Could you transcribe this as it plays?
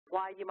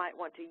why you might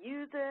want to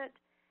use it,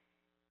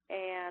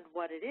 and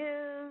what it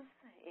is,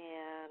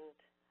 and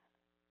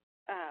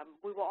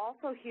we will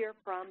also hear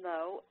from,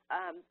 though,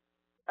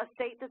 a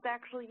state that's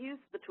actually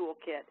used the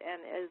toolkit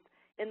and is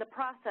in the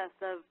process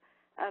of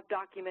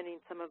documenting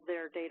some of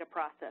their data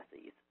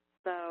processes.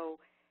 So,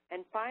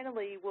 and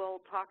finally,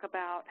 we'll talk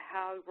about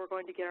how we're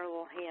going to get our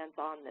little hands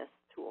on this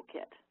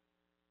toolkit.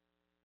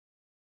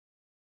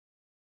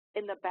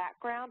 In the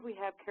background, we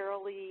have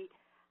Carol Lee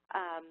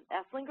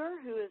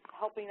Esslinger, who is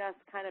helping us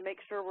kind of make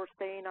sure we're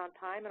staying on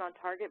time and on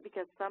target,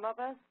 because some of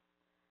us,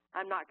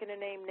 I'm not going to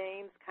name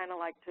names, kind of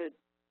like to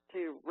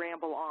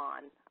ramble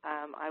on.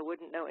 I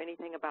wouldn't know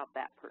anything about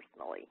that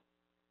personally.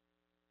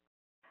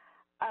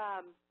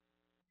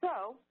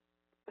 So,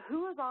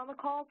 who is on the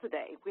call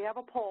today? We have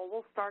a poll.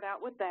 We'll start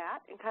out with that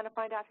and kind of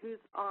find out who's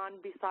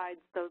on besides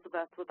those of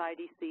us with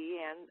IDC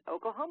and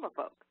Oklahoma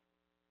folks.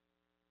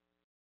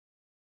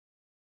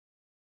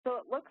 So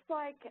it looks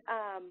like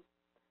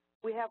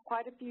we have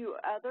quite a few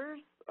others,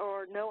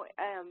 or no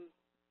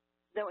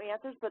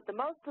answers, but the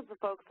most of the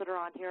folks that are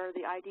on here are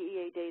the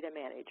IDEA data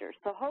managers.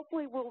 So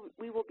hopefully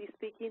we will be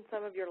speaking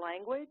some of your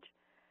language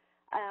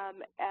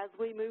as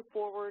we move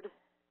forward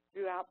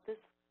throughout this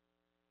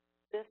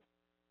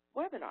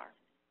webinar.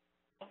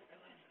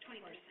 20%.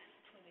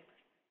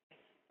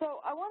 So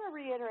I want to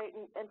reiterate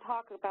and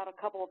talk about a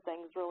couple of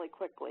things really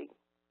quickly.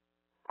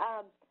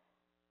 I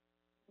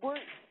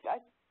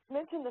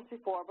mentioned this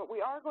before, but we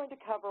are going to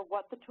cover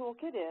what the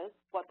toolkit is,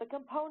 what the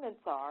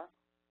components are,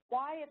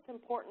 why it's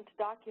important to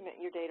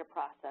document your data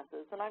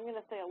processes, and I'm going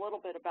to say a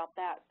little bit about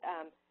that.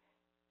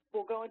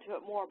 We'll go into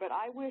it more, but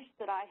I wish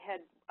that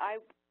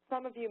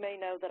some of you may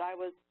know that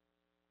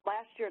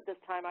last year at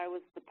this time, I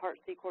was the Part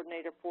C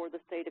coordinator for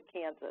the state of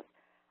Kansas.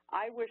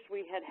 I wish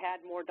we had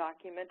had more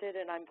documented,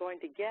 and I'm going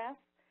to guess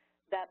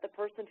that the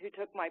person who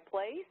took my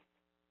place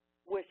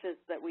wishes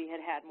that we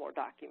had had more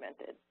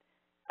documented.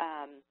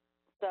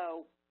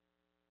 So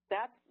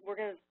we're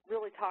going to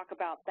really talk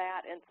about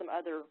that and some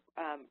other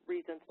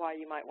reasons why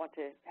you might want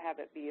to have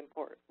it be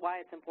important, why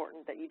it's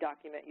important that you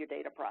document your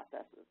data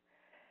processes.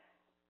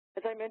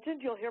 As I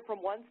mentioned, you'll hear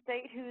from one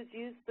state who's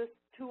used this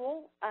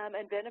tool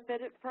and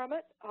benefited from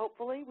it.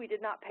 Hopefully, we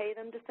did not pay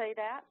them to say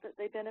that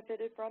they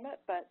benefited from it,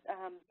 but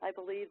I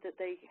believe that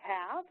they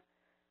have.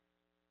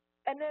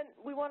 And then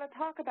we want to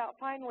talk about,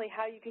 finally,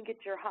 how you can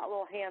get your hot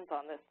little hands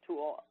on this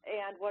tool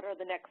and what are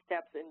the next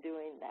steps in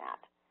doing that.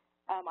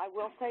 I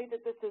will say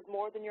that this is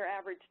more than your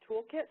average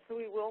toolkit, so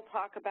we will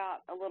talk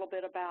about a little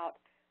bit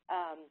about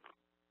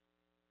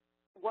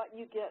what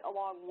you get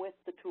along with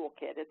the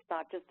toolkit. It's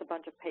not just a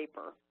bunch of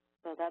paper,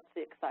 so that's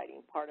the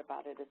exciting part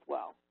about it as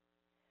well.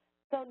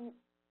 So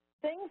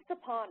things to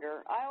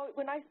ponder.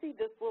 When I see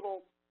this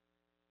little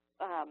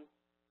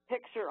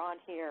picture on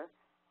here,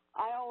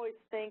 I always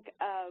think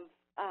of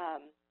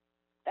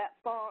that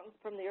song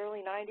from the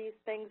early 90s,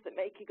 Things That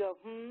Make You Go,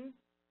 Hmm.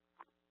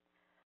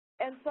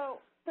 And so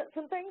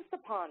some things to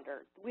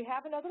ponder. We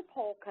have another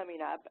poll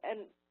coming up,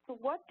 and so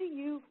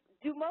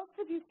do most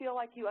of you feel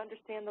like you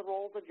understand the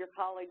roles of your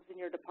colleagues in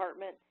your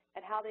department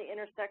and how they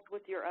intersect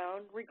with your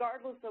own,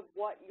 regardless of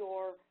what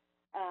your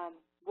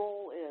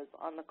role is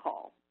on the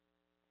call?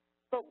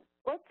 So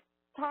let's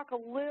talk a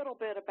little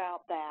bit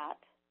about that.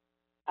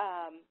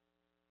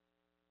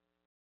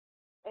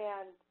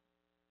 And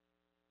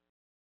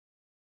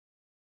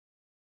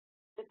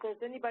if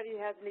there's anybody who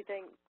has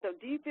anything, so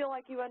do you feel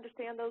like you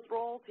understand those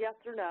roles, yes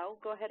or no?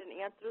 Go ahead and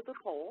answer the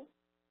poll.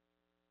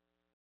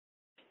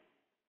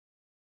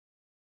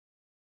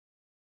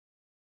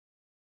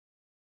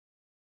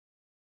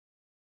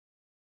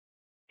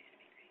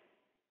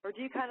 Or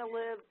do you kind of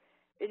live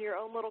in your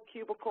own little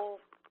cubicle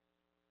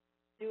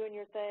doing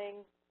your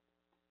thing?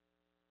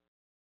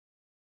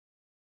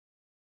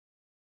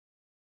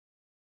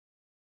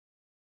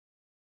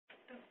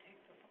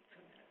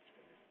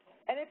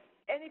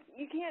 And if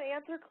you can't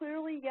answer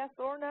clearly yes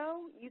or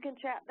no, you can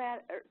type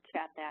that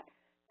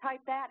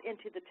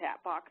into the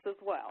chat box as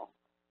well.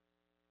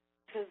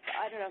 Because,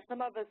 I don't know,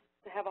 some of us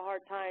have a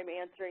hard time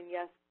answering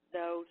yes,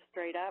 no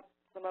straight up.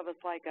 Some of us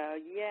like a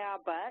yeah,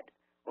 but,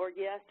 or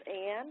yes,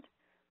 and.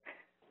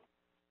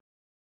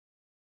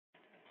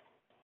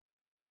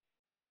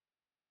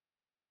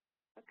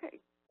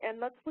 Okay, and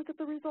let's look at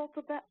the results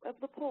of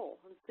the poll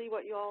and see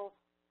what you all.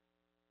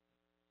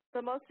 So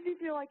most of you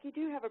feel like you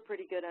do have a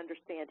pretty good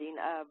understanding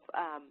of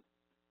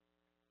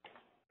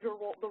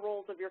the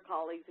roles of your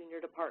colleagues in your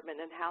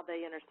department and how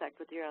they intersect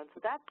with your own.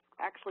 So that's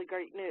actually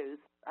great news.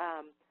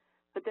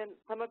 But then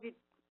some of you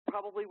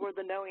probably were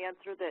the no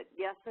answer, that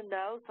yes and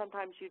no.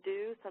 Sometimes you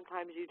do,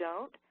 sometimes you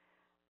don't.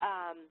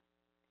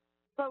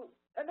 So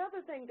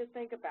another thing to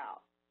think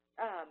about,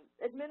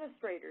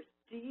 administrators,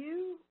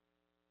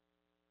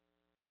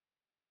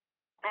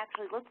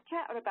 actually, let's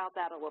chat about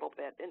that a little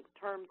bit in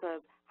terms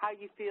of how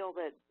you feel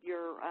that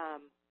your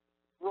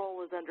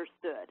role is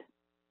understood.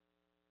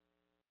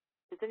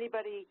 Does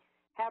anybody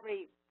have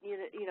any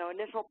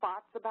initial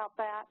thoughts about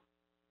that?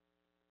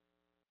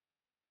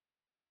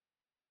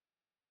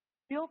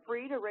 Feel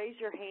free to raise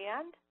your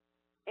hand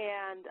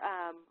and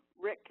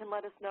Rick can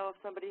let us know if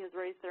somebody has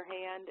raised their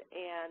hand,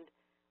 and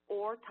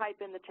or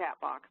type in the chat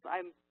box.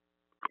 I'm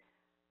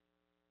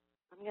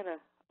going to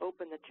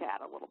open the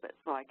chat a little bit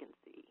so I can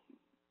see.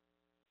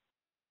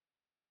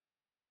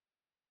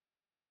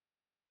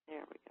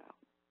 There we go.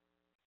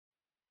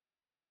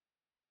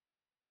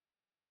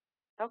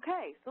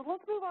 Okay, so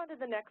let's move on to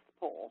the next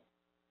poll.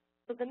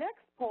 So the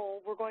next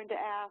poll, we're going to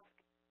ask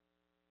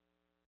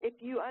if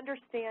you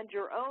understand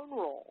your own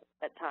role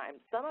at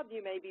times. Some of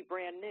you may be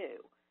brand new.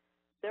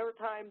 There were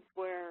times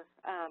where,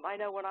 I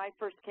know when I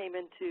first came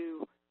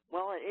into,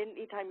 well,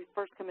 anytime you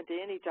first come into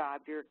any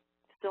job, you're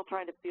still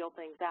trying to feel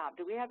things out.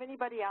 Do we have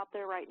anybody out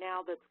there right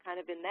now that's kind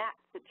of in that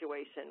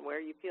situation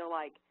where you feel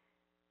like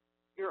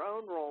your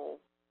own role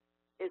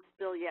is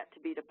still yet to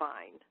be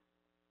defined?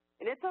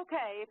 And it's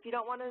okay if you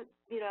don't want to,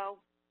 you know,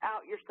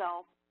 out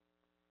yourself.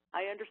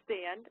 I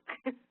understand.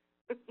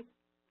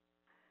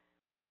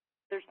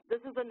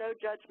 This is a no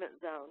judgment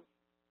zone.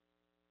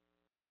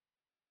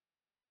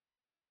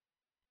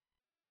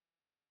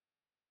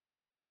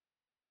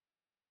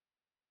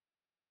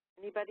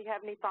 Anybody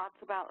have any thoughts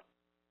about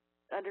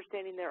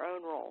understanding their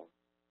own role?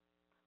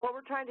 What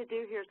we're trying to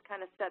do here is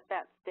kind of set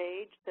that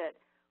stage that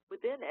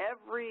within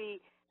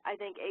every, I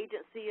think,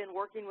 agency and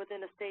working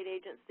within a state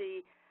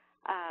agency,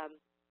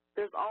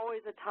 there's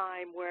always a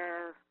time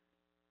where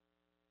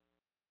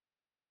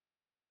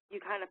you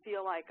kind of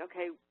feel like,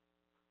 okay,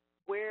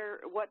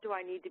 what do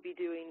I need to be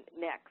doing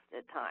next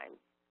at times?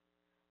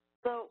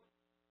 So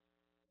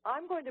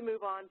I'm going to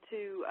move on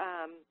to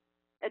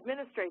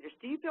administrators.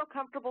 Do you feel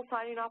comfortable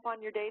signing off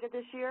on your data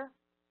this year?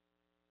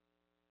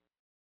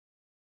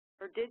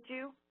 Or did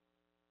you?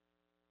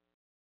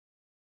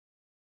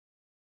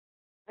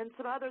 And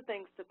some other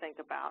things to think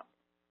about.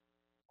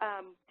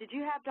 Did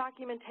you have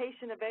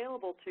documentation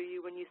available to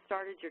you when you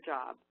started your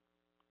job?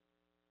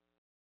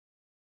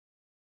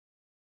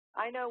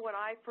 I know when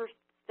I first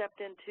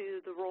stepped into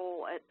the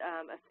role at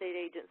a state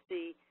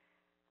agency,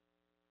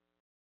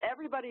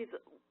 everybody's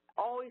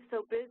always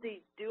so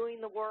busy doing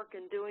the work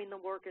and doing the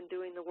work and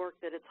doing the work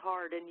that it's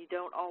hard, and you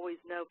don't always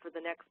know for the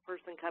next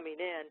person coming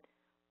in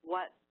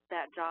what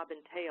that job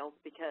entails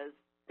because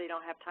they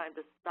don't have time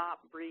to stop,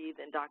 breathe,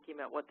 and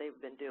document what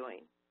they've been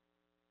doing.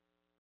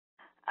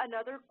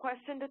 Another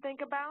question to think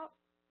about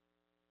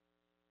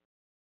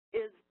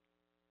is,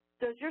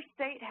 does your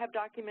state have a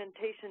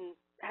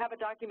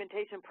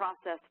documentation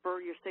process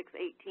for your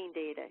 618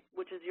 data,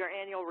 which is your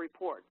annual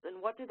reports, and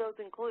what do those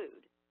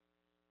include?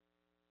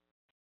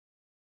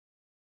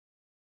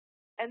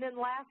 And then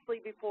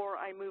lastly, before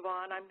I move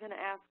on, I'm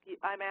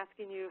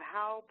asking you,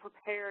 how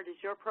prepared is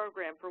your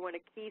program for when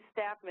a key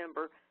staff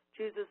member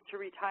chooses to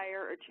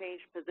retire or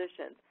change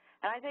positions?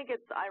 And I think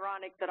it's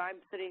ironic that I'm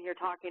sitting here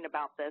talking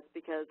about this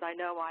because I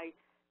know I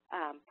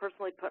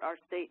personally put our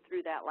state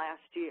through that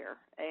last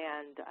year,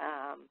 and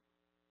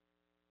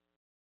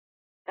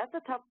that's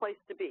a tough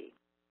place to be.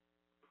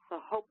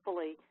 So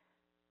hopefully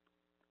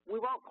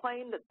we won't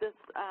claim that this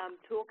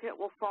toolkit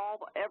will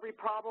solve every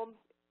problem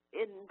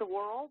in the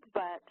world,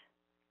 but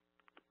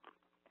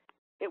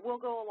it will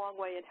go a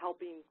long way in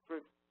helping for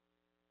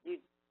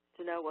you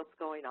to know what's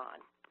going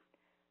on.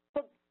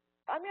 So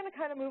I'm going to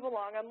kind of move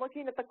along. I'm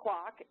looking at the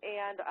clock,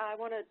 and I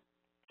want to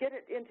get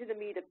it into the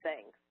meat of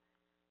things.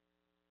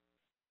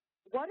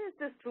 What is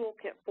this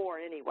toolkit for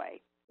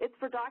anyway? It's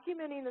for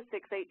documenting the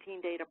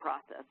 618 data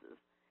processes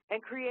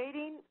and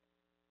creating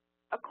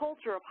a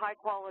culture of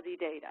high-quality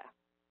data,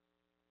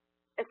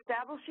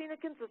 establishing a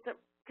consistent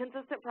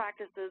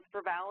practices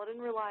for valid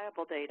and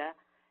reliable data,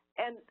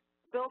 and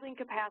building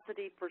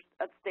capacity for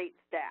state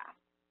staff.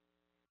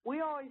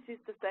 We always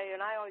used to say,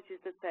 and I always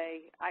used to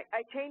say,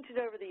 I changed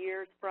it over the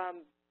years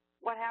from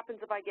what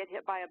happens if I get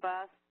hit by a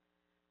bus,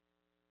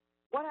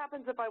 what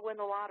happens if I win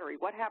the lottery,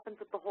 what happens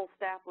if the whole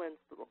staff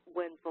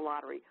wins the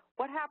lottery,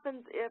 what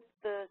happens if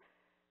the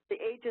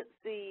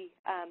agency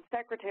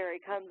secretary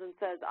comes and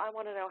says, I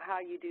want to know how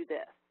you do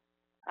this.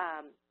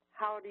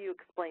 How do you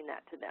explain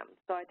that to them?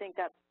 So I think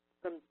that's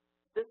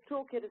this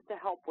toolkit is to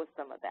help with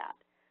some of that.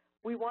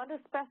 We want to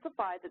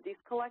specify that these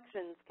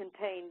collections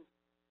contain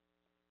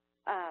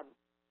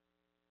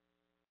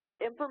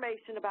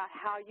information about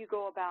how you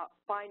go about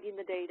finding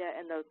the data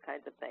and those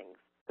kinds of things.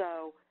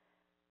 So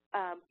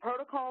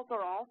protocols are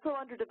also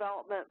under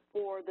development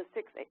for the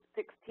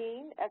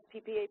 616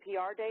 SPP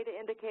APR data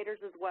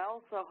indicators as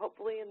well. So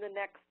hopefully in the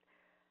next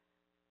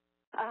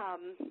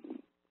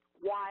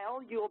while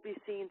you'll be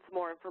seeing some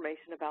more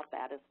information about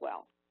that as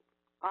well.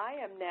 I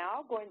am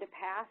now going to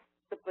pass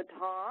the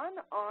baton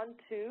on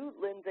to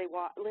Lindsay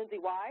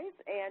Wise,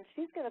 and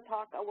she's going to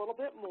talk a little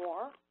bit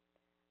more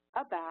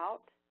about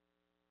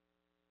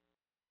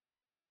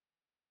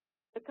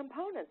the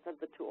components of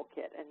the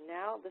toolkit. And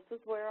now this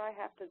is where I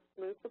have to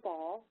move the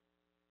ball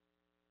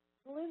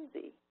to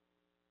Lindsay.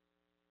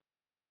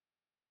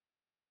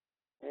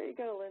 There you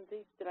go,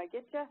 Lindsay. Did I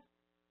get you?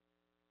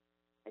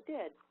 I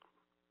did.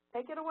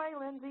 Take it away,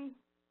 Lindsay.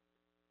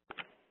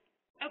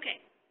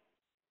 Okay.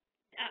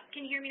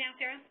 Can you hear me now,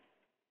 Sarah?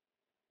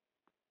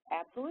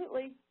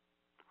 Absolutely.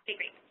 Okay,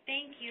 great.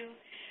 Thank you.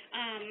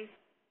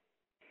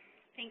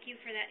 Thank you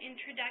for that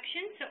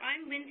introduction. So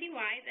I'm Lindsay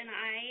Wise, and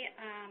I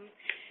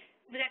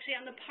was actually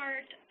on a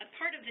part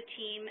of the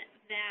team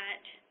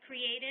that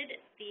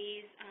created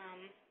these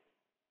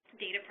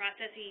data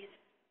processes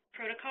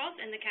protocols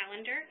and the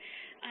calendar.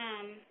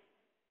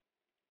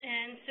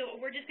 And so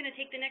we're just going to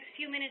take the next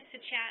few minutes to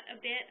chat a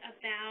bit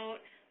about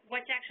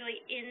what's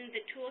actually in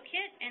the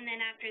toolkit, and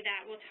then after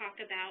that we'll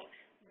talk about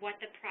what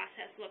the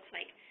process looks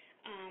like.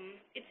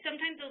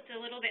 Sometimes it's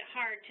a little bit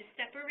hard to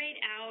separate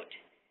out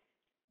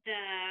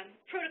the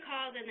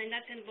protocols and the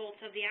nuts and bolts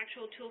of the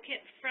actual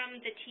toolkit from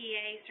the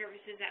TA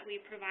services that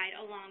we provide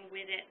along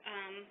with it.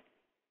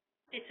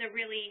 It's a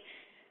really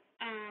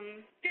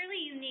fairly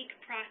unique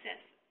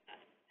process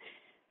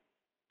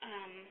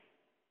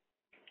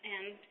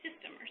and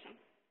system or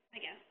something, I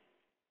guess.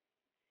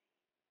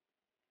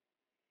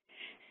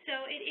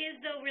 So it is,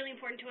 though, really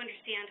important to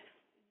understand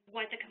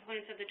what the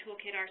components of the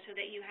toolkit are so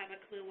that you have a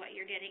clue what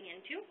you're getting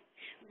into.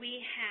 We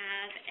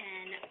have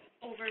an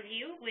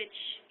overview, which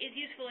is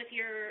useful if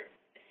you're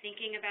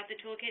thinking about the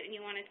toolkit and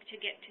you wanted to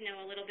get to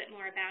know a little bit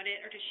more about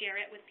it or to share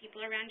it with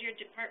people around your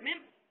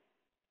department.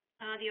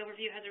 The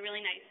overview has a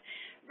really nice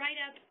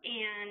write-up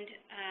and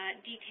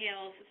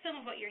details some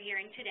of what you're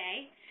hearing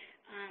today.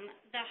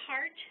 The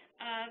heart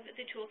of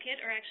the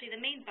toolkit, or actually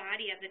the main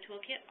body of the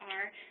toolkit,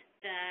 are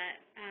the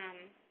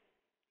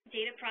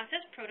data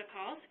process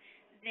protocols.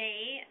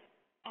 They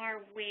are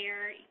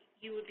where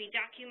you would be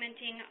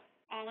documenting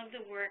all of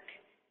the work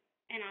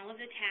and all of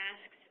the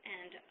tasks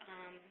and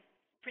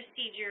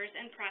procedures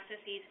and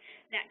processes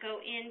that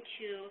go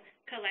into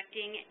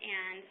collecting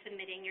and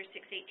submitting your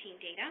 618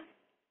 data.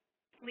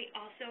 We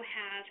also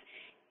have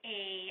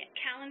a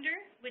calendar,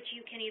 which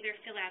you can either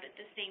fill out at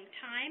the same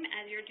time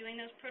as you're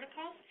doing those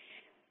protocols,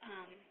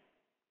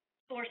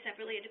 or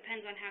separately. It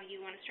depends on how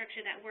you want to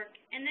structure that work.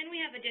 And then we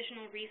have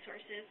additional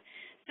resources,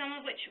 some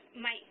of which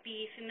might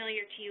be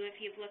familiar to you if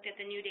you've looked at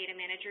the new Data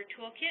Manager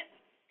Toolkit.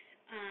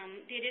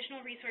 The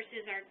additional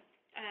resources are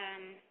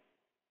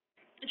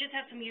just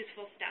have some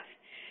useful stuff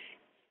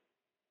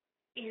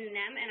in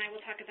them, and I will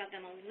talk about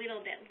them a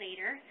little bit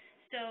later.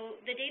 So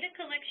the data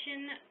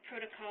collection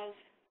protocols,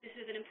 this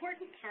is an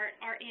important part,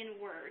 are in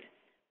Word.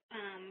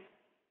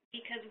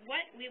 Because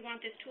what we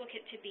want this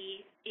toolkit to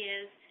be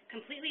is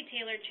completely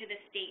tailored to the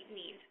state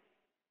needs,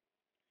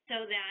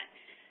 so that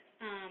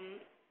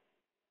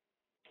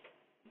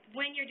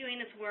when you're doing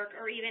this work,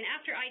 or even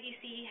after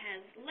IDC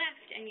has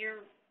left and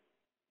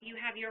you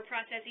have your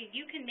processes,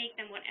 you can make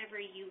them whatever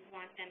you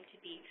want them to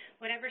be,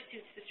 whatever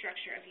suits the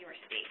structure of your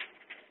state.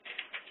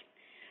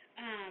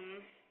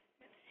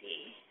 Let's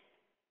see.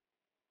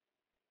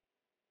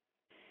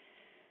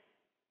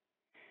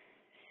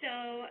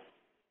 So,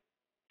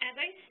 as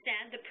I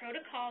said, the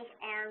protocols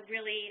are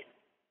really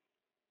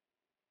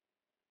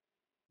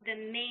the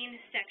main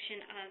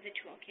section of the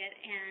toolkit,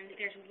 and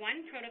there's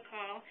one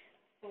protocol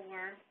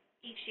for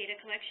each data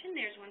collection.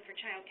 There's one for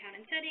child count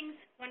and settings,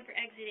 one for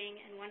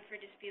exiting, and one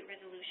for dispute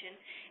resolution.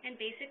 And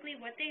basically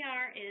what they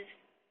are is,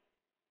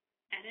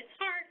 at its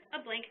heart, a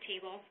blank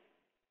table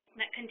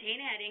that contain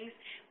headings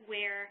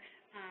where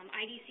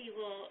IDC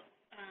will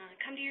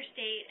come to your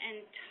state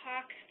and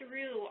talk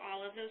through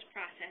all of those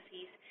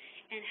processes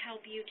and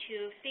help you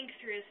to think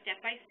through step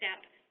by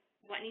step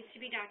what needs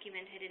to be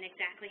documented and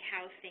exactly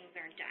how things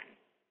are done.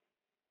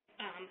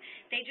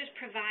 They just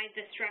provide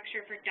the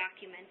structure for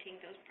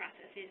documenting those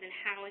processes and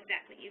how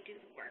exactly you do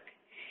the work.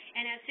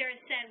 And as Sarah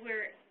said,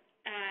 we're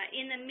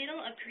in the middle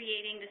of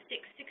creating the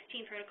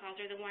 616 protocols,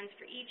 or the ones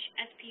for each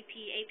SPP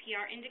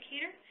APR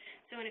indicator.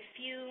 So in a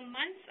few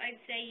months,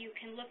 I'd say you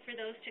can look for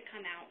those to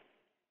come out,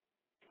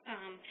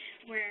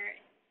 where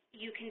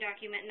you can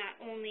document not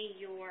only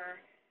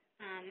your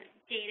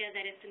data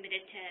that is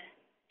submitted to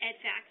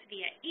EdFacts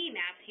via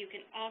eMaps, you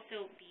can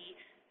also be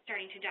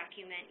starting to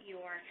document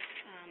your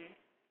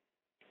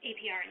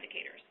APR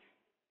indicators.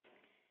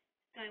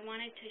 So I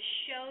wanted to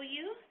show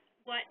you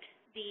what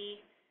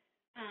the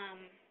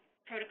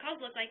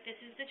protocols look like. This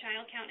is the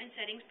child count and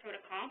settings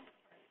protocol,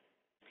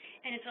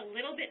 and it's a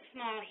little bit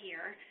small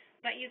here,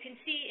 but you can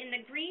see in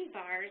the green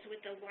bars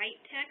with the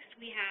white text,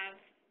 we have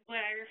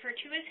what I refer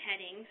to as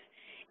headings,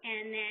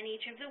 and then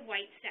each of the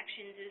white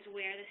sections is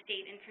where the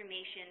state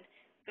information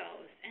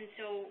goes. And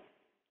so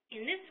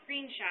in this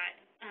screenshot,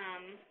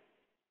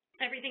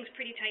 everything's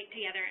pretty tight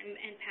together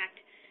and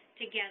packed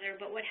together,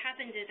 but what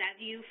happens is as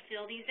you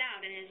fill these out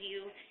and as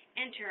you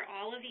enter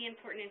all of the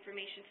important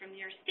information from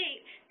your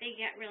state, they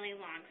get really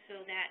long,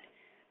 so that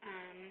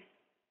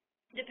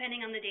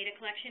depending on the data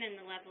collection and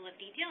the level of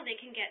detail, they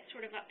can get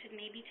sort of up to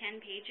maybe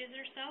 10 pages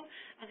or so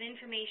of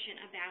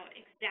information about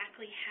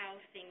exactly how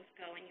things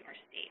go in your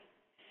state.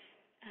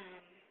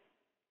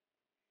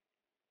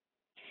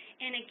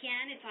 And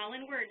again, it's all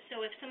in Word,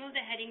 so if some of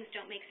the headings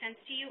don't make sense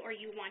to you, or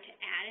you want to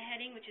add a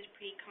heading, which is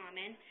pretty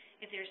common,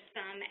 if there's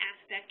some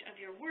aspect of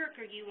your work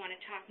or you want to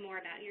talk more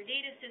about your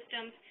data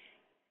systems,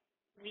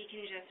 we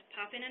can just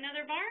pop in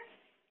another bar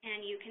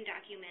and you can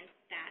document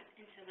that,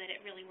 and so that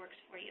it really works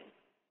for you.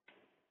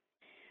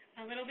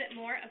 A little bit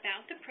more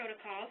about the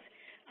protocols.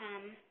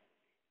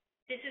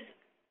 This is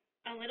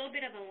a little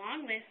bit of a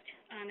long list.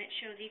 It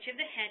shows each of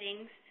the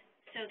headings.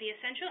 So the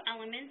essential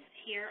elements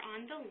here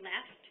on the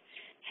left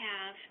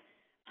have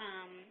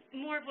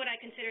more of what I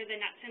consider the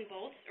nuts and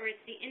bolts, or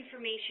it's the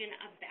information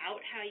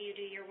about how you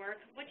do your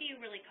work. What do you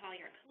really call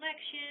your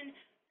collection?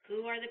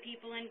 Who are the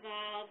people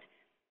involved?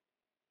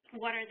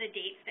 What are the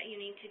dates that you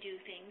need to do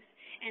things?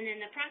 And then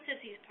the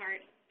processes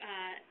part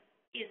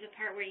is the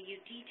part where you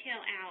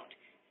detail out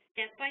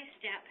step by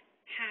step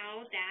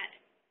how that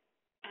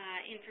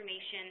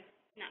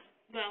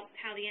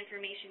how the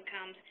information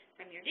comes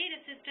from your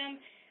data system,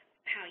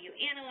 how you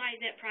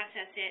analyze it,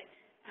 process it,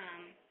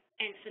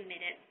 and submit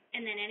it,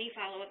 and then any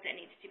follow-up that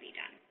needs to be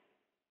done.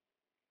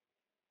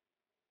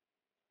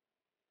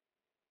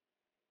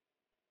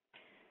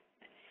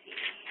 Let's see.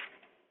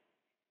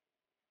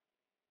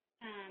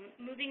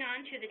 Moving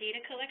on to the data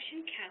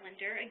collection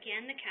calendar.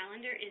 Again, the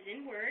calendar is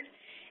in Word,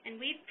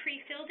 and we've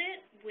pre-filled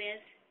it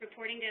with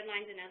reporting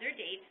deadlines and other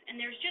dates, and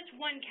there's just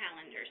one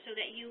calendar so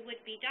that you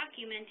would be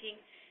documenting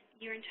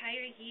your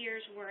entire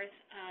year's worth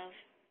of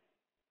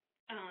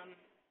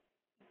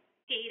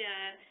data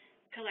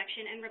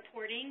collection and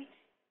reporting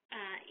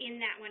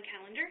in that one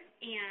calendar.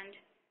 And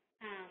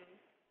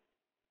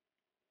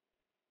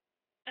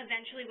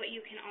eventually what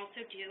you can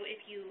also do, if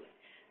you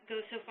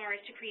go so far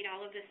as to create all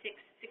of the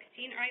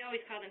 616, or I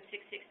always call them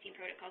 616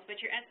 protocols,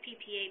 but your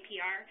SPPA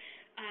PR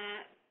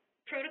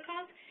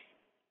protocols,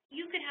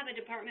 you could have a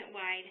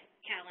department-wide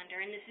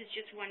calendar, and this is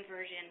just one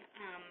version.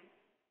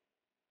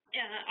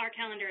 Our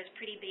calendar is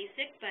pretty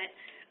basic, but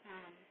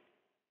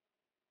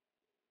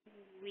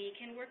we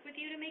can work with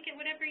you to make it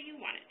whatever you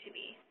want it to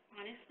be,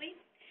 honestly.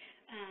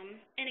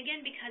 And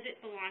again, because it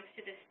belongs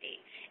to the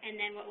state. And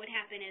then what would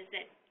happen is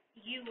that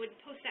you would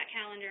post that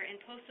calendar and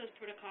post those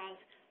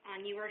protocols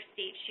on your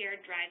state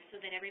shared drive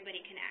so that everybody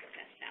can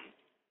access them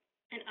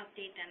and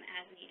update them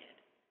as needed.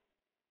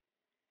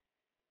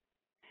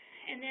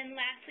 And then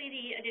lastly,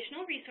 the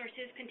additional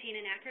resources contain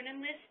an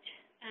acronym list,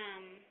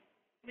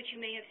 which you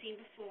may have seen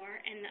before,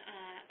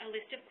 and a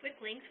list of quick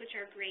links, which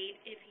are great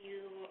if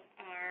you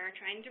are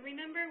trying to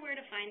remember where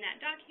to find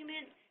that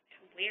document,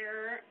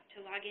 where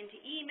to log into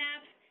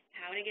eMaps,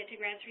 how to get to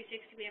Grad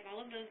 360. We have all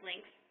of those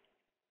links,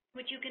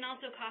 which you can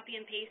also copy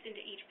and paste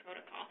into each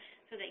protocol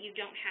so that you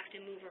don't have to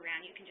move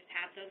around. You can just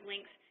have those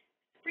links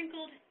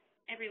sprinkled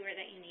everywhere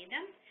that you need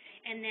them.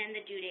 And then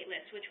the due date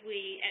list, which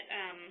we at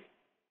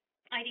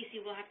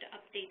IDC will have to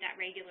update that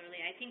regularly.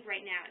 I think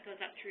right now it goes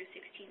up through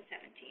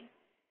 1617.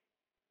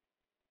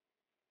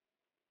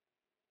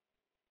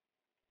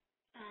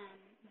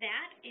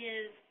 That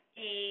is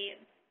a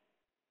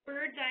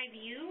bird's eye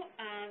view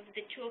of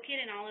the toolkit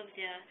and all of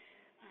the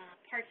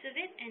parts of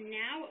it. And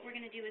now what we're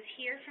going to do is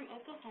hear from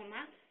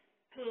Oklahoma,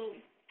 who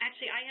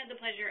actually I had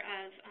the pleasure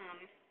of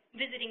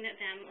visiting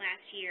them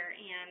last year,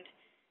 and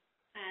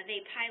they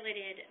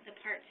piloted the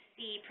Part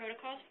C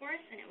protocols for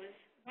us, and it was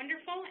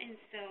wonderful. And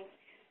so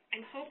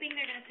I'm hoping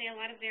they're going to say a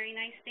lot of very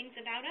nice things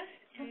about us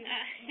in,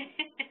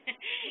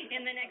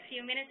 in the next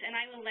few minutes, and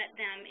I will let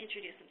them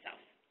introduce themselves.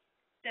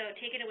 So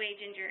take it away,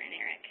 Ginger and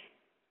Eric.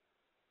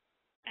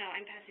 Oh,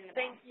 I'm passing the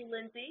ball. Thank you,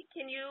 Lindsay.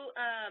 Can you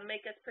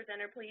make us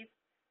presenter, please?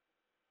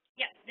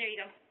 Yep, there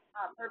you go.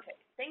 Perfect.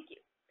 Thank you.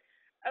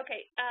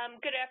 Okay,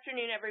 good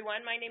afternoon,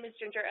 everyone. My name is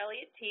Ginger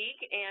Elliott Teague,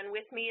 and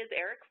with me is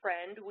Eric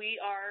Friend. We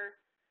are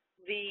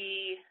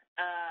the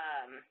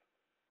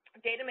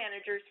data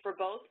managers for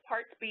both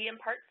Parts B and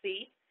Part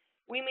C.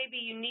 We may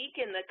be unique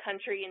in the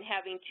country in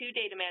having two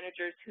data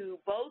managers who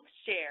both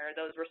share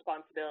those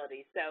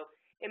responsibilities. So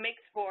it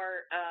makes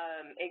for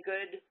a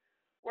good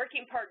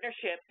working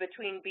partnership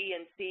between B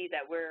and C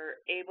that we're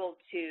able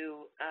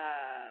to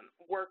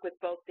work with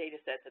both data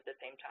sets at the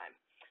same time.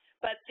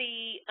 But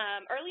the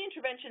Early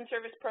Intervention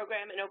Service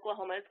Program in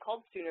Oklahoma is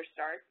called Sooner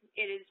Start.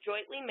 It is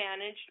jointly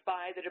managed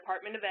by the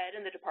Department of Ed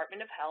and the Department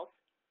of Health.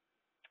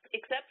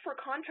 Except for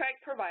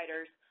contract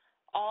providers,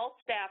 all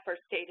staff are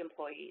state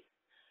employees.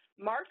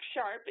 Mark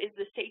Sharp is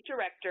the state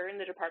director in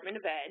the Department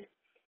of Ed,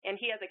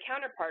 and he has a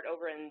counterpart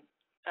over in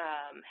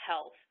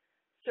Health.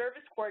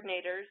 Service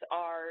coordinators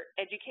are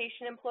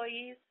education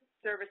employees.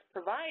 Service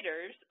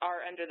providers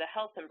are under the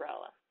health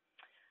umbrella.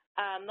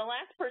 The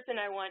last person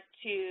I want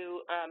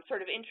to sort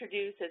of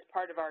introduce as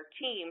part of our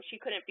team, she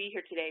couldn't be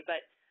here today,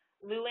 but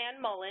Lou Ann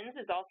Mullins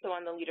is also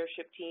on the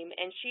leadership team,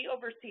 and she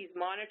oversees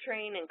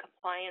monitoring and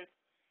compliance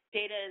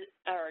data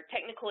or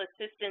technical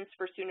assistance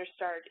for Sooner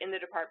Start in the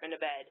Department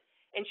of Ed.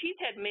 And she's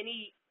had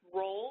many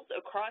roles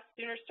across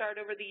Sooner Start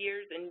over the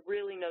years and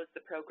really knows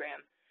the program.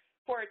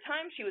 For a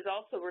time, she was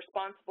also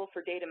responsible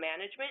for data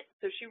management,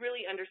 so she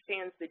really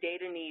understands the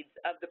data needs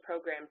of the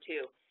program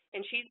too.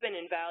 And she's been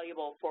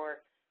invaluable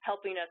for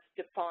helping us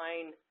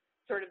define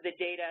sort of the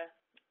data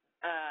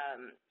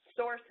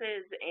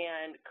sources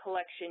and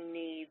collection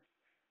needs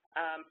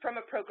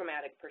from a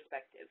programmatic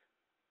perspective.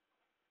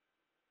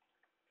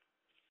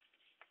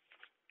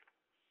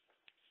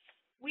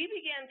 We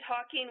began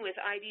talking with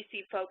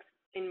IDC folks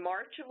in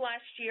March of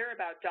last year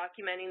about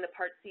documenting the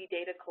Part C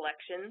data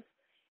collections.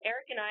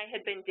 Eric and I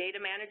had been data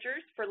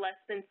managers for less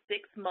than 6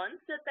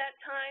 months at that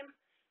time,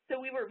 so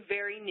we were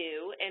very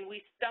new, and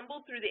we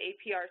stumbled through the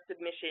APR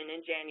submission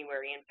in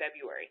January and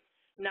February.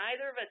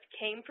 Neither of us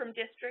came from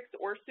districts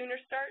or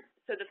Sooner Start,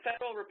 so the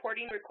federal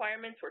reporting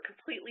requirements were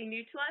completely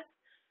new to us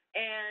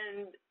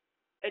and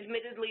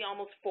admittedly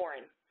almost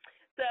foreign.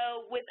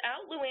 So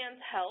without Luann's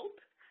help,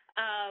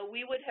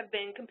 we would have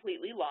been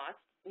completely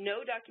lost.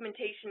 No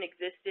documentation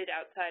existed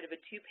outside of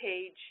a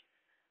 2-page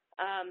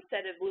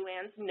set of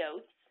Luann's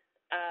notes.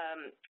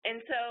 And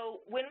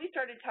so when we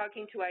started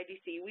talking to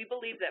IDC, we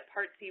believed that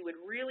Part C would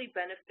really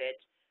benefit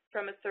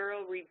from a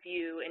thorough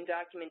review and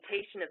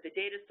documentation of the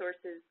data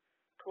sources,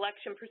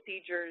 collection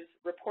procedures,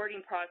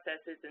 reporting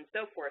processes, and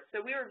so forth. So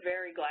we were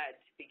very glad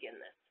to begin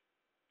this.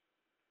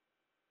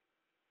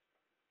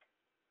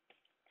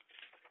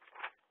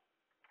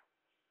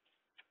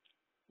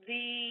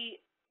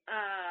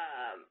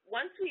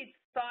 Once we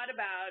thought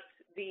about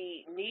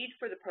the need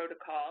for the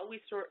protocol,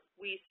 we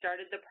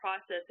started the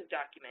process of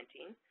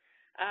documenting.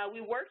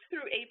 We worked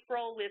through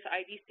April with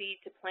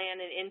IDC to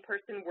plan an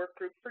in-person work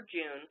group for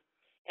June,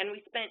 and we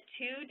spent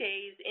 2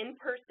 days in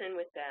person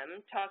with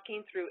them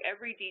talking through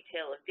every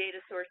detail of data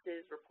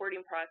sources,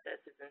 reporting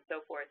processes, and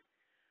so forth.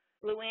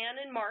 Luann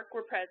and Mark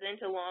were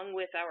present along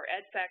with our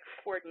EdFax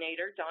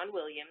coordinator, Don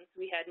Williams.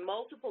 We had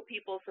multiple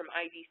people from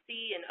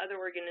IDC and other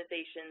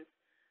organizations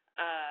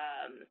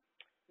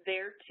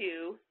there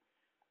too.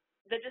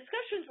 The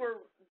discussions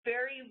were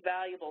very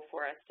valuable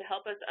for us to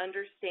help us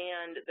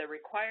understand the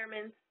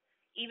requirements,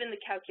 even the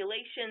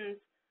calculations,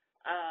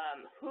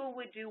 who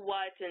would do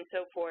what, and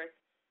so forth.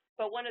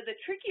 But one of the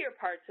trickier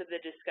parts of the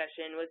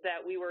discussion was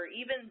that we were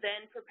even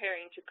then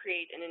preparing to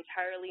create an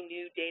entirely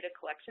new data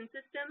collection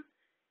system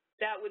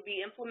that would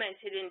be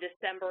implemented in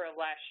December of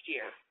last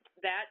year.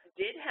 That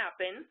did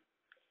happen,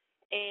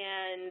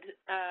 and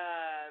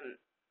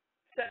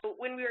so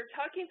when we were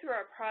talking through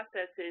our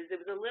processes,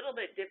 it was a little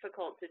bit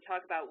difficult to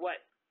talk about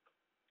what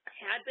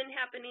had been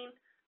happening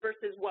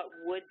versus what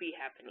would be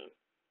happening.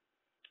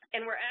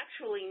 And we're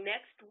actually,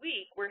 next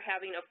week, we're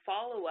having a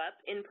follow-up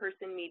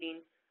in-person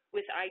meeting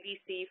with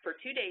IDC for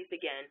 2 days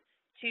again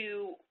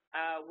to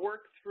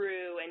work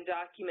through and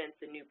document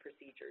the new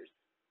procedures.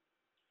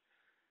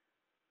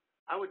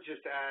 I would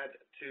just add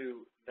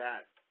to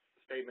that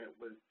statement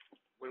was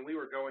when we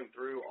were going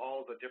through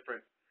all the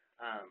different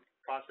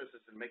processes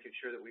and making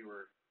sure that we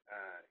were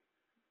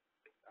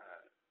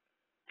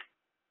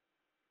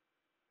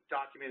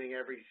documenting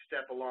every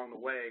step along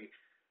the way,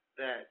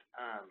 that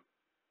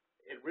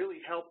it really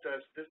helped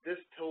us,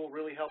 this tool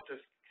really helped us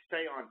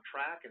stay on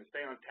track and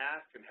stay on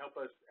task, and helped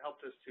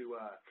us to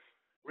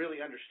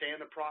really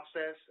understand the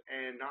process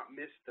and not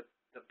miss the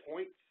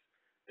points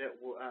that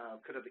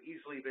could have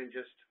easily been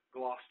just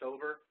glossed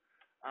over,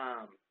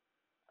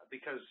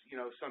 because, you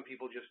know, some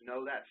people just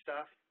know that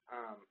stuff.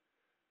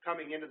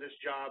 Coming into this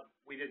job,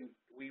 we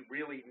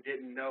really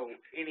didn't know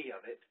any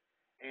of it,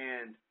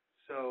 and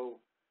so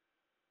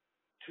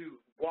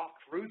to walk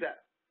through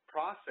that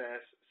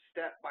process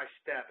step by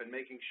step and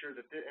making sure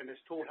that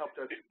this tool helped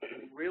us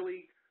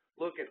really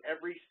look at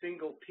every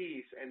single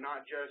piece and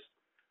not just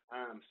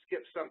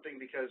skip something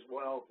because,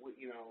 well,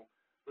 you know,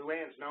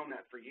 Luann's known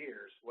that for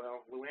years.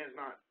 Well, Luann's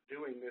not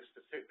doing this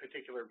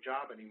particular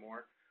job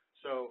anymore,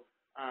 so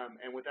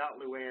and without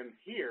Luann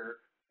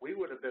here, we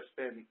would have just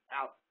been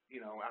out,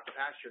 you know, out the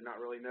pasture, not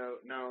really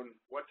known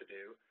what to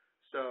do.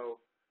 So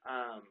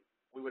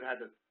we would have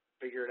had to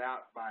figure it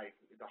out by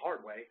the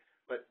hard way.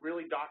 But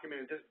really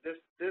documenting,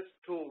 this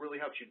tool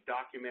really helps you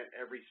document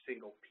every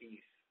single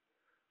piece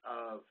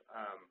of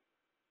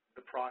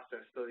the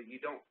process so that you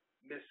don't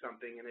miss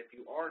something. And if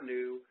you are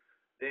new,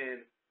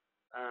 then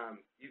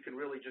you can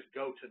really just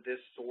go to this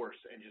source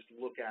and just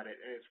look at it.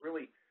 And it's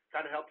really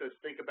kind of helped us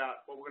think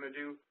about what we're going to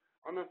do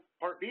on the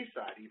Part B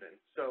side even.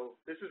 So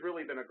this has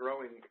really been a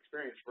growing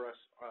experience for us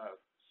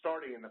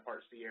starting in the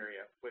Part C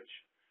area, which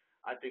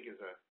I think is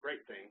a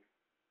great thing.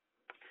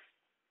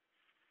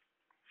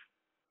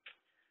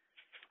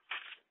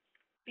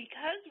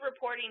 Because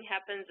reporting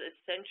happens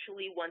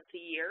essentially once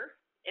a year,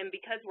 and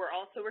because we're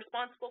also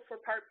responsible for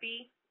Part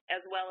B,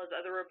 as well as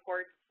other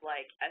reports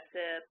like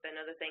SIP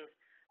and other things,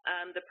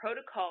 the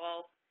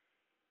protocol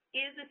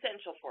is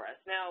essential for us.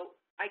 Now,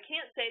 I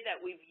can't say that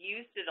we've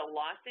used it a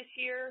lot this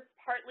year,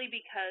 partly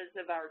because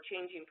of our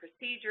changing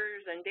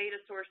procedures and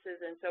data sources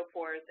and so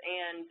forth,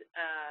 and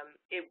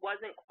it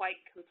wasn't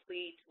quite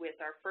complete with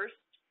our first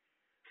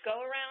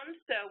go-around,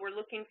 so we're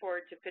looking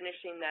forward to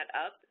finishing that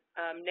up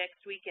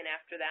next week and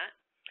after that.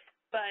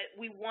 But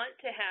we want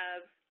to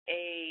have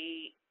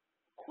a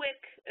quick,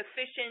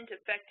 efficient,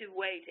 effective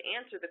way to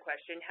answer the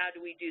question, how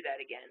do we do that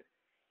again?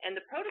 And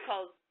the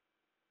protocols,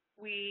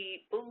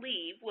 we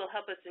believe, will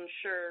help us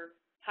ensure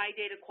high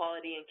data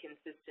quality and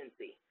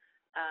consistency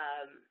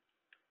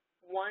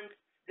once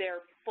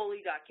they're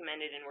fully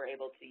documented and we're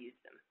able to use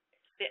them.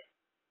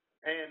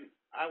 And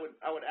I would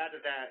add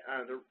to that,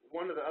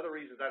 one of the other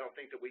reasons I don't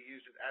think that we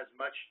used it as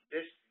much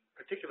this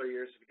particular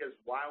year is because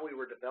while we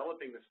were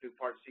developing this new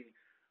Part C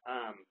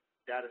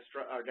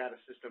data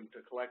system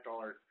to collect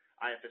all our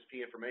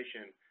IFSP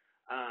information,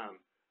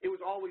 it was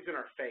always in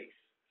our face.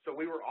 So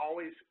we were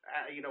always,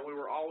 you know, we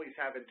were always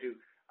having to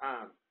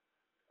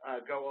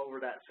go over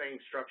that same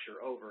structure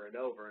over and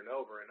over and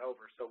over and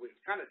over. So we was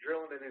kind of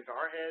drilling it into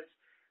our heads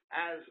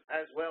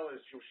as well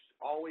as just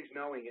always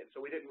knowing it.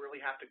 So we didn't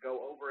really have to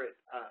go over it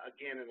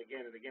again and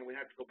again and again. We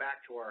had to go back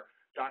to our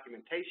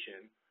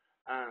documentation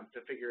to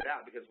figure it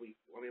out because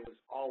it was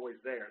always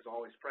there, it's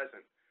always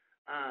present.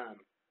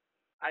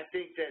 I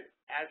think that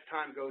as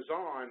time goes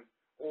on,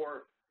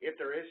 or if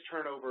there is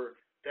turnover,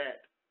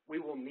 that we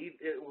will need,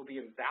 it will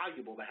be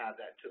invaluable to have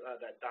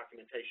that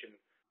documentation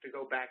to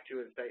go back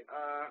to and say,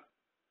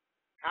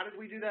 how did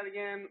we do that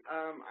again?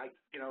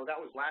 That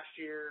was last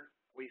year.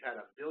 We've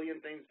had a billion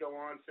things go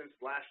on since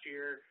last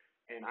year,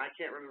 and I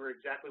can't remember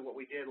exactly what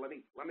we did. Let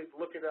me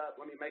look it up.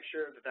 Let me make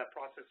sure that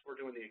process we're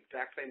doing the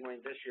exact same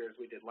way this year as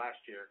we did last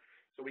year,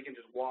 so we can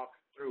just walk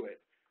through it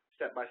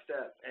step by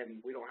step, and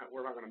we're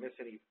not going to miss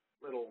any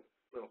little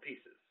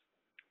pieces.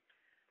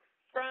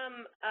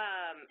 From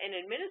an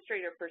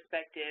administrator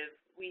perspective,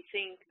 we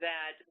think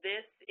that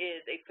this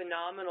is a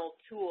phenomenal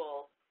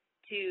tool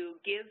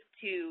to give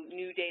to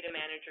new data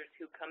managers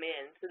who come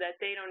in so that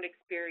they don't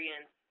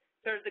experience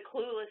sort of the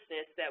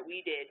cluelessness that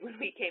we did when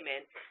we came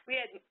in. We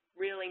had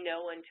really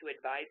no one to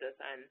advise us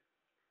on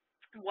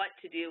what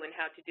to do and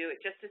how to do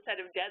it, just a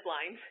set of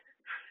deadlines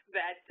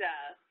that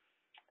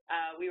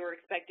we were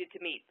expected to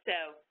meet.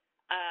 So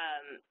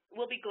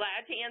we'll be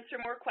glad to answer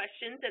more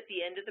questions at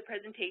the end of the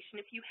presentation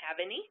if you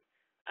have any.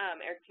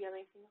 Eric, do you have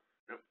anything else?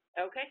 No.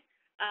 Okay.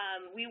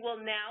 We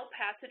will now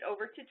pass it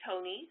over to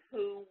Tony,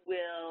 who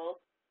will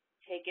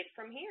take it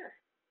from here.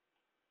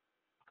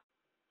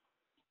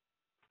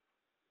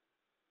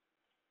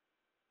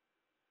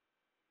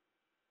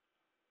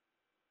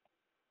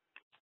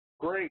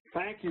 Great.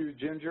 Thank you,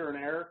 Ginger and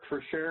Eric,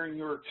 for sharing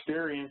your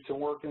experience in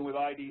working with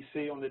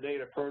IDC on the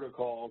data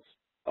protocols.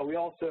 We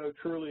also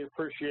truly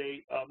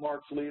appreciate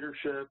Mark's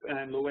leadership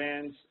and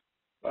Luann's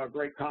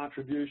great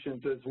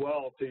contributions as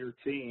well to your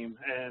team.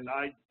 And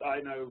I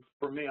know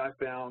for me, I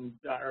found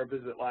our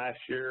visit last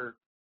year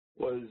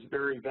was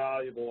very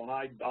valuable, and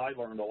I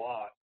learned a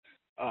lot.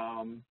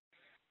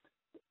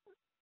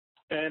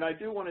 And I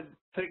do want to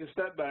take a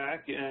step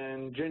back,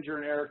 and Ginger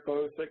and Eric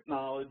both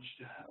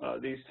acknowledged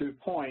these 2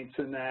 points,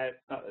 in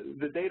that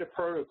the data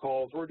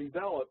protocols were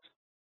developed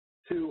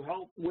to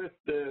help with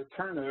the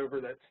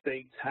turnover that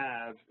states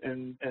have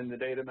in the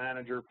data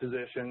manager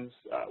positions,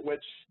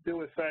 which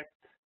do affect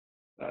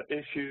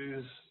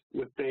issues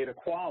with data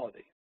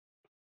quality.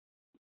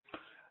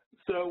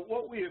 So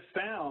what we have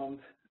found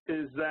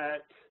is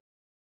that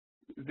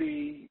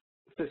the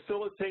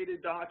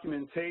facilitated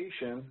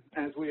documentation,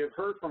 as we have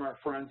heard from our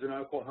friends in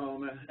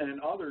Oklahoma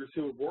and others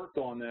who have worked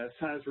on this,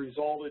 has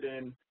resulted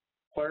in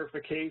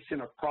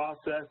clarification of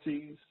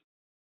processes,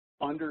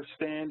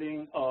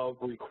 understanding of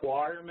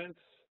requirements,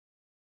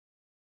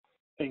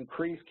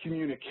 increased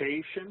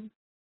communication,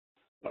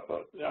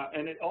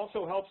 and it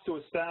also helps to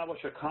establish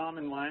a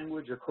common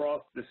language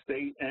across the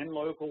state and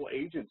local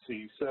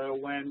agencies. So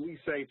when we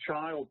say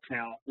child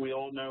count, we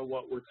all know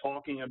what we're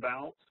talking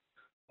about,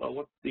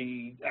 what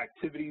the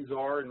activities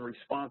are and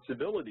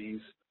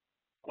responsibilities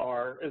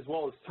are, as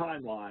well as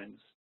timelines.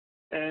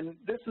 And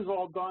this is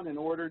all done in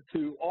order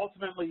to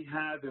ultimately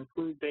have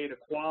improved data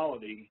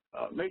quality,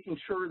 making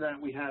sure that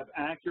we have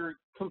accurate,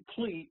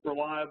 complete,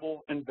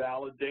 reliable, and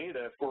valid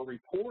data for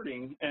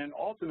reporting and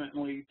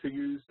ultimately to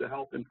use to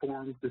help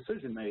inform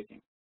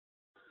decision-making.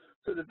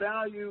 So the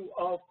value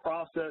of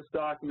process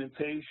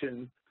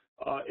documentation,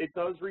 it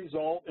does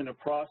result in a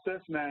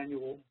process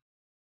manual.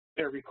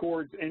 It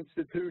records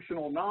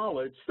institutional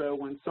knowledge, so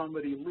when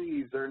somebody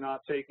leaves, they're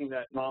not taking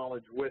that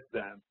knowledge with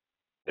them.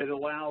 It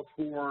allows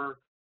for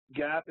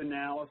gap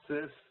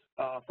analysis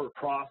for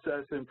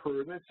process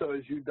improvement. So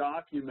as you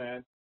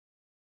document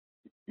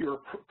your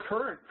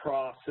current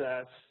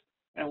process,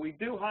 and we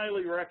do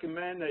highly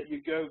recommend that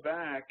you go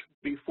back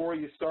before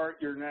you start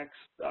your next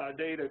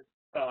data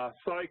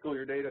cycle,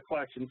 your data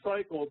collection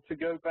cycle, to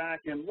go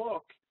back and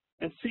look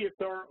and see if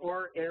there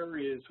are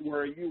areas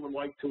where you would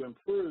like to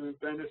improve,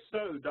 and if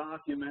so,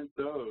 document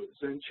those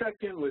and check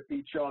in with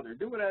each other.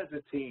 Do it as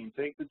a team.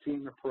 Take the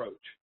team approach.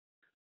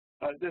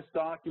 This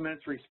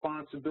documents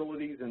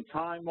responsibilities and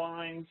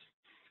timelines,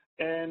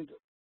 and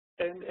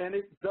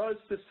it does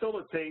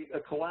facilitate a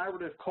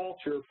collaborative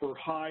culture for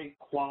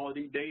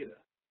high-quality data.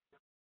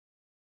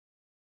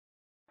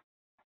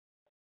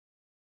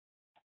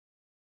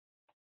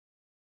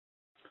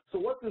 So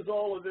what does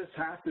all of this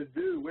have to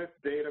do with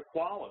data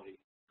quality?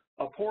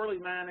 A poorly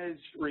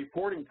managed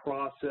reporting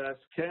process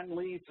can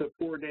lead to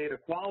poor data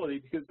quality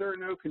because there are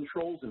no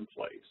controls in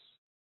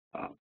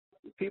place.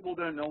 People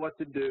don't know what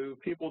to do.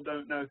 People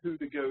don't know who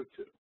to go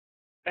to.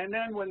 And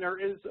then when there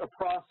is a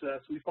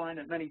process, we find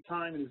that many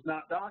times it is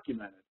not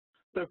documented.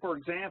 So, for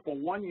example,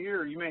 1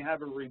 year you may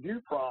have a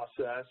review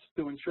process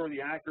to ensure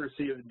the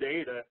accuracy of the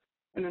data,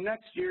 and the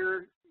next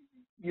year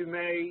you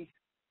may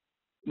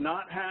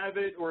not have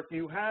it, or if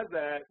you have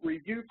that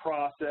review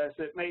process,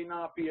 it may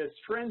not be as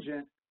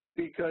stringent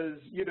because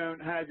you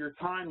don't have your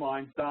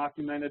timelines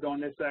documented on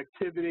this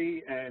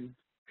activity, and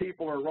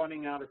people are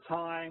running out of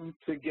time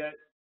to get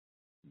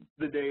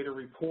the data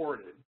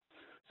reported.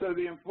 So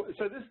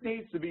this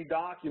needs to be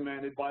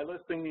documented by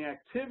listing the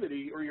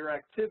activity or your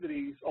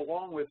activities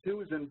along with who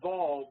is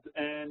involved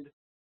and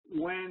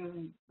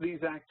when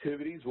these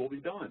activities will be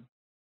done.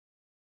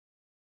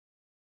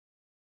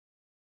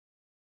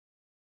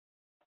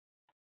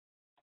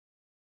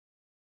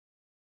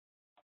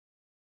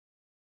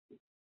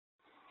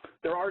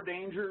 There are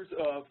dangers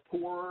of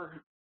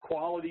poor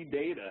quality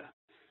data.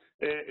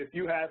 If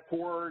you have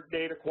poor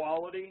data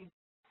quality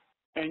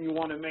and you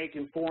want to make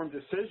informed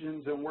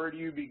decisions, then where do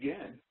you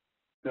begin?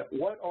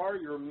 What are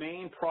your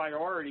main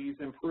priorities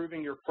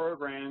improving your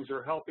programs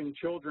or helping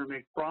children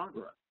make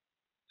progress?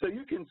 So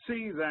you can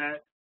see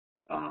that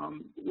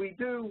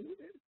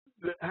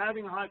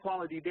having high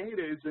quality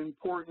data is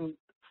important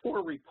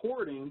for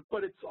reporting,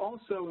 but it's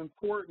also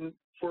important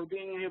for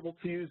being able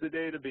to use the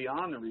data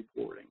beyond the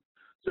reporting.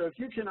 So if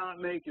you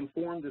cannot make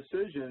informed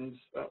decisions,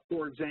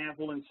 for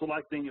example, in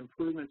selecting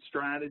improvement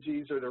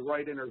strategies or the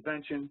right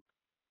intervention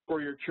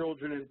for your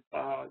children,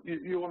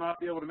 you will not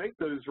be able to make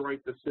those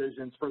right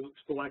decisions for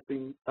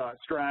selecting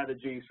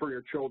strategies for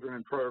your children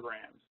and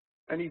programs.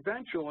 And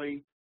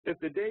eventually, if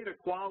the data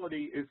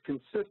quality is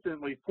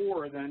consistently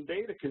poor, then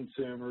data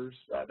consumers,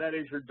 that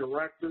is your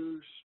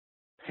directors,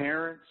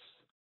 parents,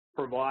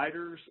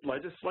 providers,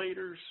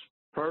 legislators,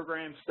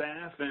 program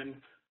staff, and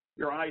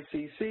your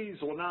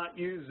ICCs will not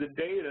use the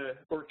data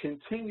or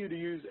continue to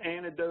use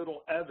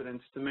anecdotal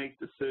evidence to make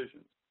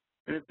decisions.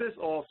 And if this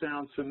all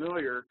sounds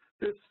familiar,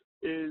 this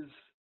is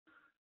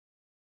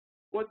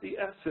what the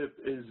SIP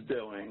is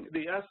doing.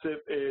 The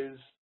SIP is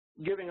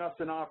giving us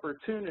an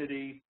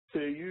opportunity to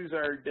use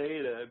our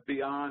data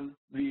beyond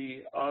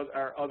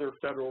our other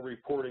federal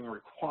reporting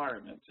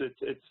requirements.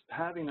 It's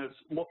having us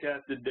look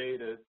at the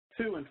data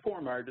to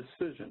inform our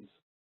decisions.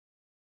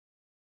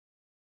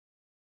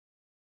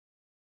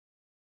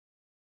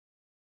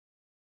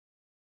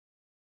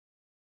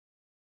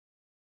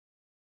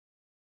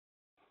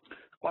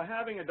 By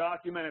having a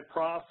documented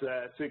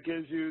process, it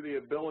gives you the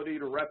ability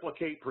to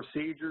replicate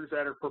procedures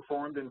that are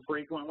performed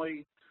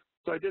infrequently.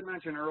 So I did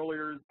mention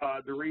earlier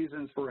the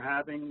reasons for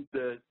having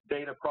the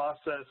data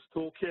process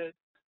toolkit,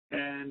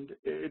 and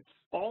it's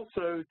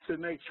also to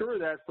make sure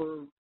that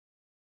for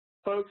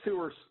folks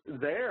who are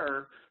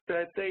there,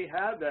 that they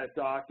have that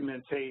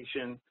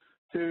documentation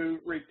to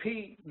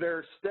repeat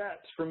their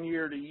steps from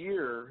year to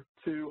year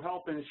to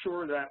help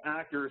ensure that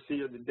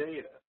accuracy of the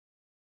data.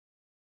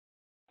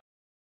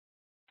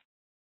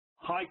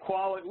 High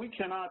quality, we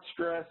cannot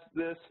stress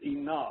this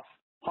enough.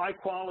 High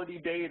quality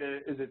data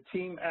is a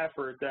team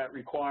effort that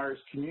requires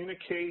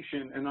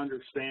communication and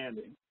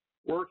understanding.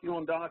 Working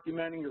on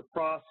documenting your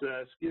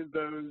process gives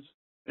those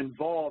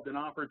involved an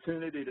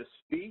opportunity to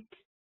speak,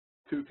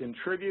 to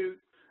contribute,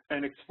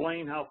 and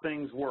explain how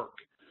things work.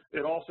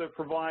 It also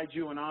provides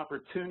you an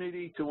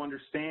opportunity to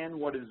understand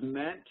what is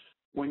meant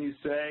when you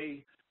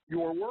say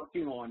you're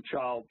working on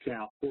child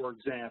count, for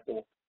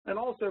example, and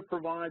also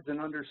provides an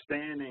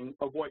understanding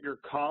of what your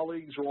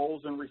colleagues'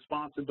 roles and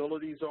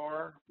responsibilities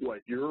are, what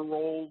your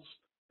roles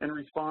and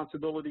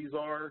responsibilities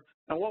are.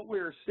 And what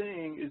we're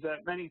seeing is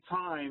that many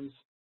times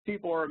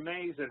people are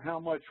amazed at how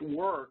much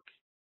work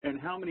and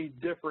how many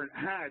different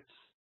hats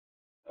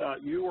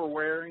you are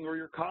wearing or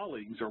your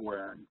colleagues are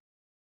wearing.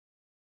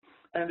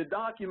 And the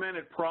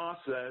documented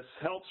process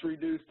helps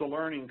reduce the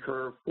learning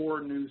curve for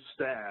new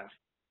staff.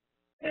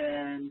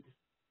 And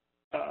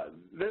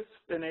this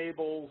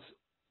enables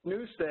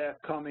new staff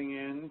coming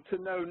in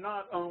to know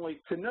not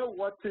only to know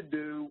what to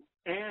do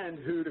and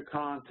who to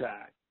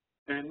contact.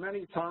 And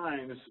many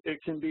times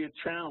it can be a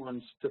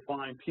challenge to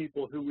find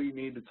people who we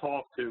need to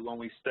talk to when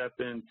we step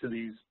into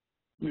these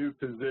new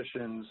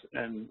positions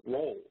and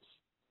roles.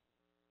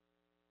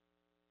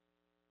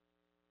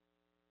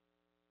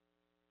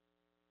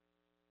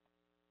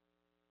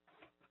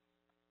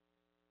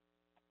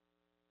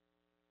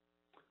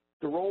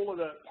 The role of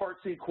the Part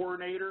C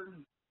coordinator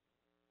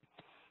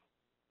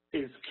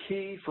is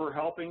key for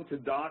helping to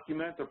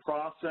document the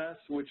process,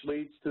 which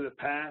leads to the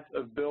path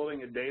of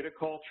building a data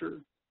culture.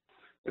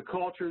 A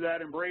culture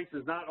that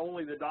embraces not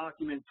only the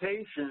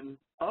documentation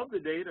of the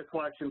data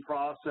collection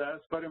process,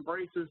 but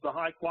embraces the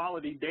high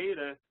quality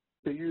data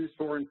to use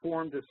for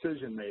informed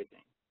decision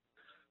making.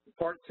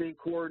 Part C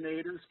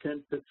coordinators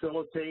can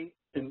facilitate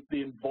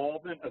the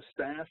involvement of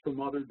staff from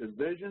other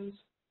divisions,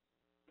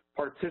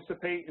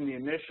 participate in the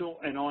initial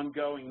and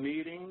ongoing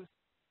meetings,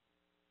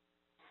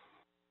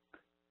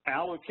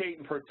 allocate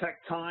and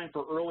protect time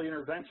for early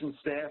intervention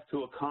staff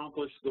to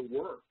accomplish the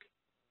work,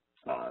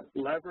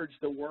 leverage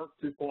the work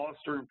to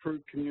foster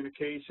improved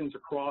communications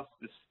across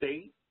the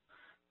state.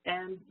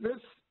 And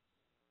this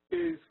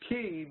is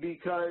key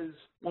because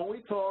when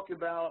we talk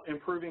about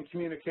improving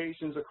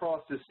communications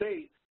across the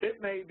state,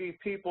 it may be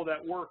people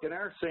that work in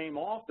our same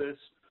office,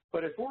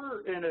 but if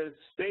we're in a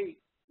state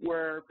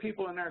where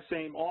people in our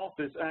same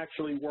office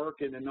actually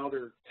work in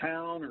another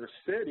town or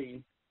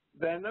city,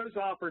 then those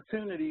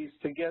opportunities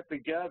to get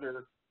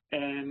together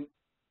and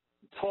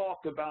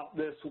talk about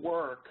this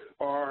work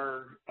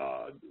are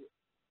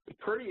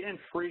pretty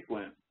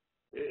infrequent,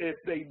 if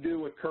they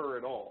do occur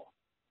at all.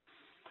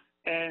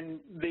 And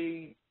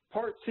the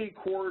Part C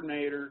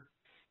coordinator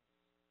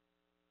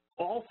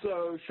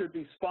also should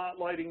be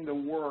spotlighting the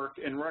work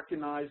and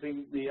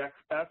recognizing the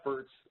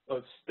efforts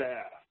of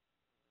staff.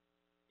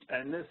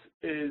 And this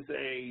is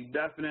a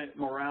definite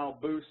morale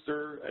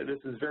booster. This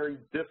is very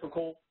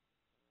difficult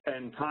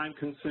and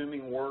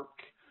time-consuming work,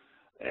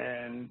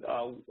 and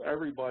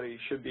everybody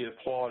should be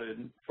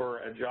applauded for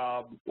a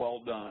job well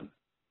done.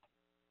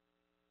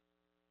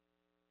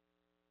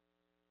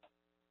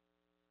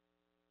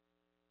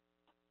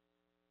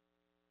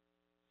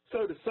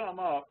 So to sum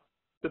up,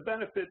 the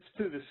benefits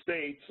to the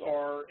states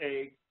are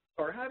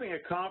having a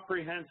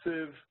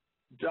comprehensive,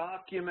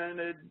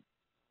 documented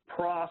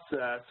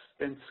process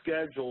and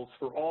schedules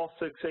for all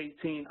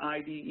 618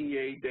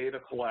 IDEA data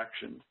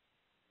collections.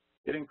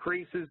 It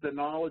increases the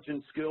knowledge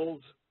and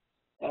skills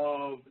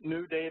of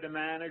new data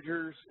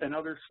managers and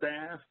other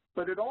staff,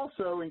 but it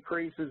also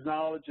increases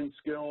knowledge and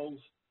skills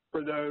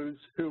for those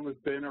who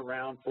have been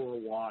around for a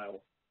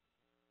while.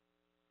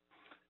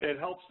 It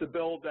helps to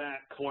build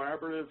that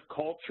collaborative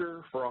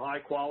culture for a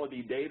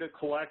high-quality data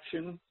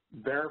collection,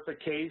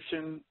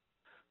 verification,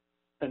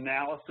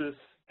 analysis,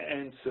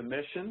 and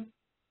submission.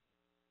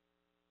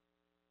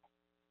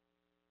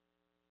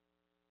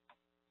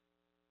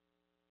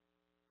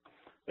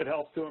 It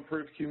helps to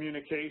improve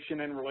communication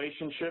and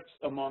relationships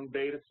among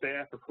data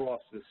staff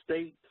across the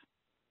state,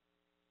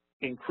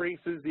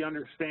 increases the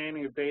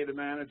understanding of data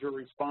manager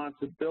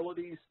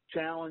responsibilities,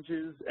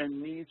 challenges,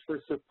 and needs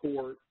for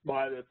support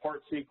by the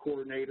Part C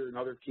coordinator and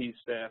other key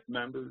staff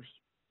members,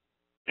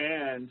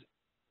 and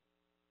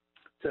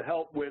to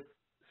help with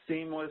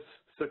seamless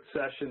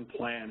succession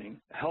planning,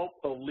 help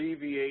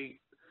alleviate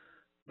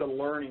the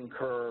learning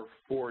curve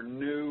for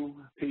new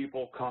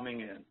people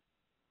coming in.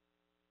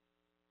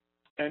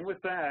 And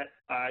with that,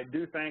 I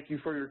do thank you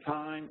for your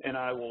time, and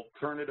I will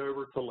turn it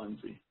over to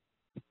Lindsay.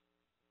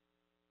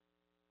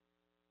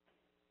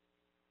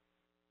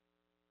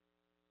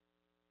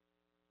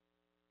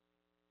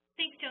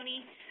 Thanks,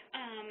 Tony.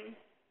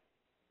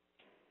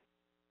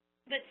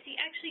 Let's see,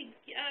 actually,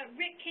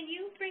 Rick, can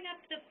you bring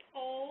up the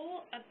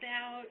poll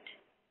about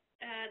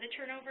the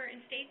turnover in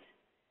states?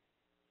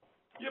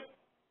 Yep.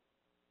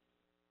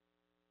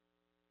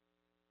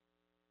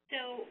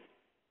 So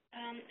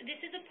this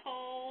is a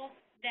poll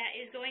that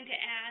is going to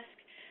ask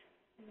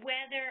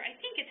whether, I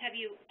think it's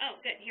oh,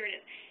 good, here it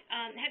is.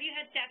 Have you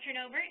had staff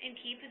turnover in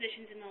key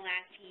positions in the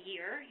last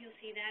year? You'll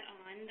see that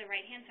on the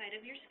right-hand side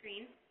of your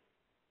screen.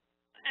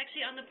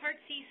 Actually, on the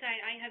Part C side,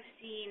 I have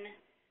seen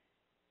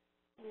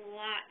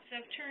lots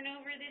of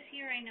turnover this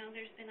year. I know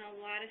there's been a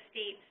lot of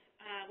states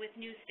with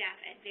new staff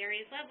at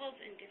various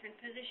levels in different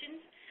positions.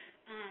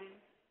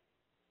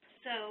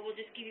 So we'll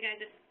just give you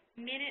guys a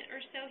minute or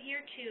so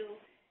here to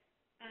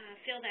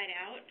fill that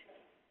out.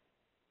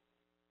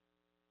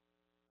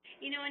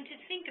 You know, and to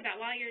think about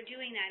while you're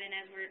doing that, and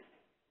as we're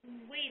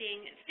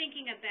waiting,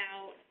 thinking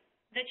about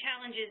the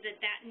challenges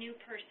that that new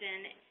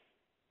person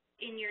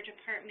in your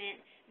department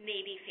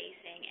may be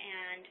facing,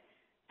 and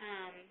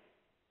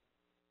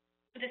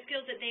the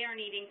skills that they are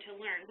needing to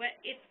learn. What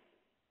if,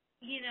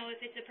 you know, if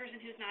it's a person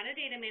who's not a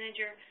data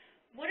manager,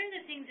 what are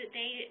the things that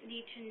they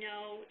need to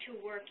know to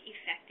work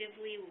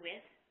effectively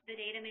with the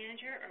data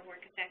manager or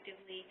work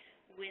effectively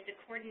with the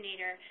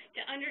coordinator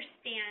to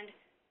understand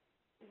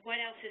what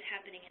else is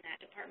happening in that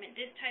department?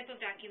 This type of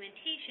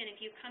documentation,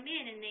 if you come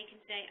in and they can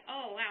say,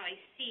 oh, wow, I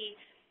see,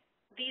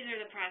 these are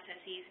the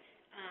processes.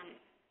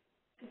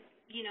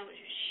 You know,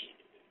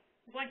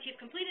 once you've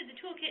completed the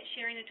toolkit,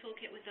 sharing the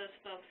toolkit with those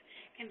folks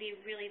can be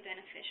really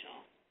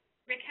beneficial.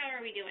 Rick, how are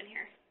we doing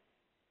here?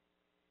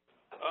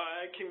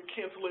 I can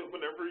cancel it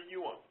whenever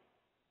you want.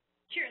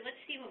 Sure, let's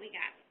see what we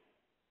got.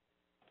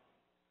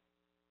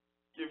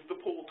 Give the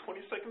poll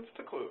 20 seconds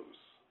to close.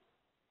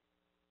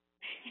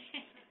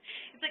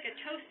 It's like a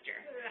toaster.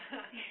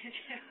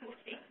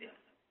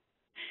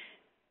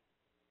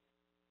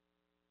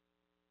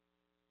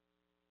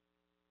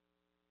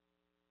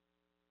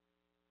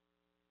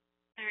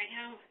 All right,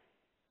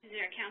 is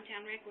there a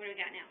countdown, Rick? What do we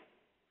got now?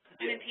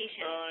 I'm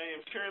impatient. I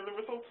am sharing the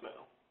results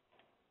now.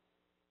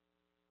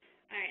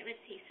 All right, let's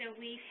see. So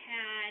we've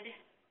had,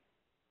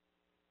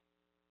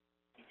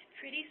 it's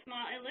pretty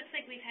small. It looks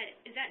like we've had,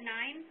 is that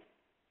 9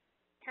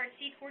 Part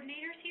C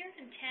coordinators here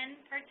and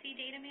 10 Part C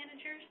data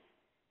managers?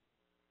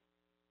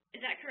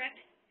 Is that correct?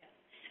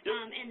 Yep.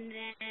 And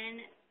then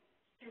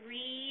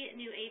 3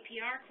 new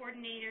APR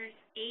coordinators,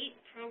 8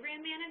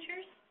 program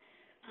managers.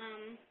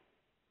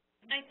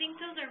 I think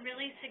those are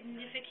really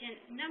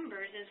significant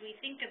numbers as we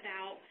think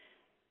about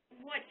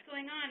what's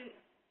going on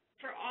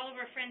for all of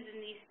our friends in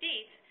these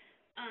states.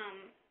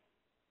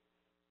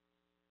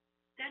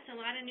 That's a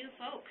lot of new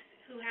folks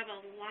who have a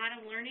lot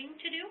of learning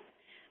to do.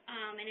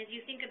 And as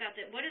you think about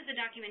that, what is the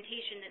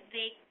documentation that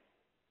they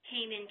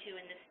came into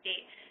in the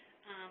state?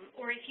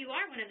 Or if you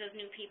are one of those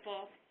new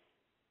people,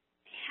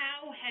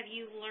 how have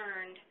you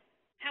learned,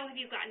 how have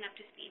you gotten up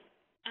to speed?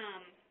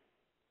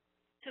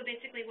 So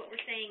basically what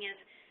we're saying is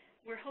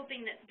we're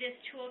hoping that this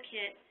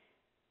toolkit,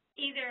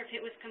 either if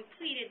it was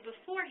completed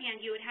beforehand,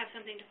 you would have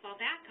something to fall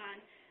back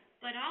on,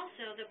 but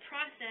also the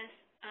process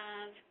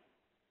of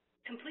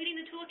completing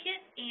the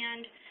toolkit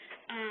and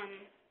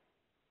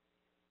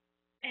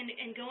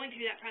going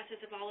through that process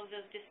of all of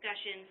those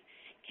discussions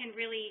can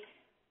really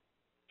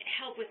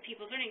help with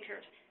people's learning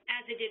curves.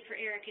 As it did for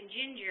Eric and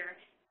Ginger,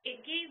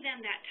 it gave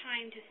them that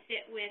time to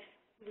sit with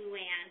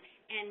Luann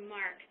and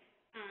Mark,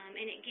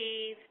 and it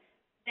gave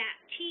that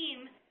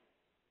team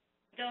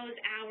those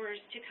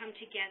hours to come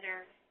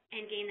together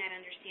and gain that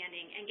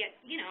understanding and get,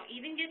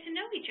 even get to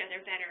know each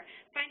other better,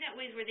 find out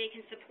ways where they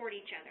can support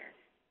each other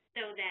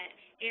so that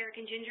Eric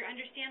and Ginger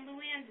understand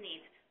Luann's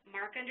needs,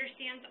 Mark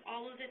understands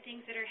all of the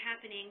things that are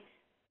happening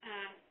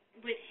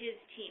with his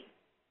team.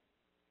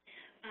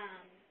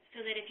 So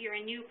that if you're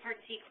a new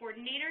Part C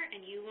coordinator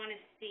and you want to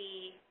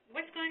see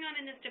what's going on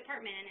in this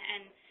department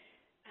and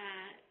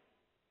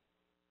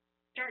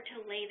start to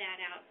lay that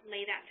out,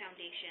 lay that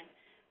foundation,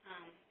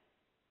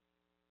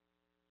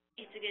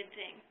 it's a good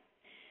thing.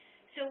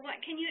 So what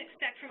can you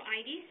expect from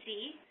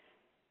IDC?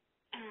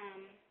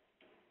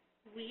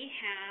 We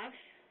have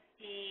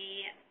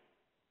a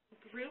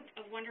group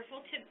of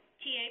wonderful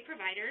TA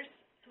providers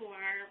who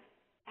are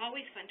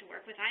always fun to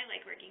work with. I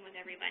like working with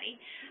everybody,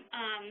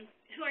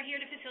 who are here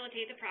to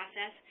facilitate the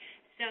process.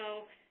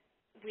 So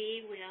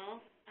we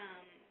will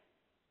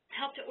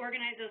help to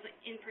organize those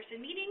in-person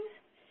meetings,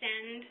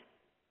 send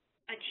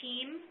a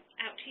team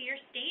out to your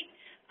state,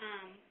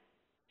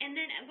 and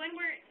then when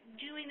we're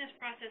doing this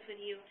process with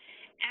you,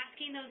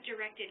 asking those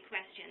directed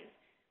questions.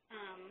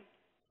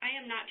 I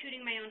am not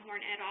tooting my own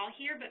horn at all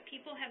here, but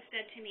people have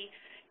said to me,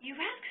 you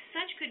ask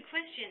such good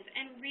questions,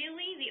 and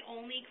really the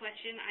only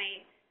question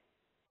I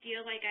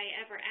feel like I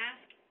ever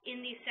ask in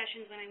these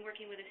sessions when I'm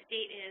working with a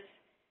state is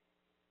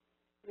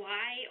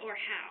why or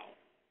how.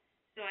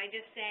 So I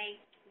just say,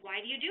 why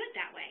do you do it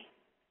that way?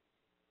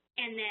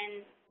 And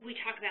then we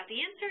talk about the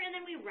answer, and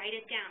then we write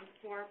it down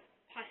for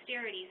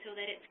posterity so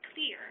that it's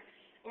clear.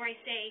 Or I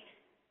say,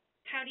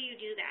 how do you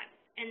do that?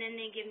 And then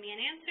they give me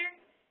an answer,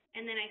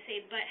 and then I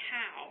say, but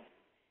how?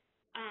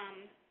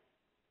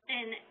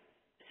 And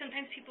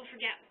sometimes people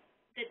forget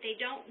that they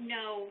don't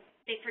know,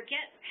 they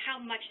forget how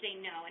much they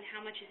know and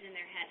how much is in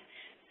their head.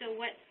 So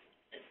what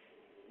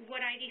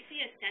IDC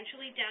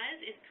essentially does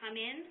is come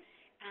in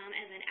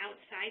as an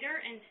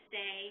outsider and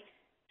say,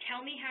 tell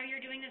me how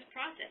you're doing this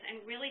process,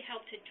 and really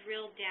help to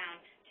drill down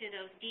to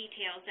those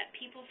details that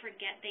people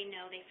forget they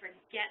know, they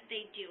forget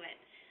they do it,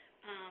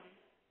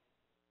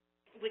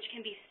 which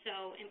can be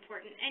so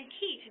important and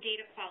key to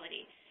data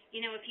quality.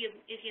 You know, if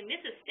you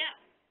miss a step,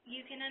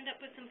 you can end up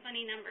with some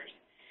funny numbers.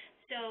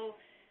 So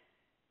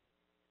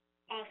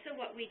also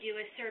what we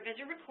do is serve as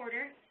a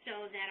recorder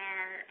so that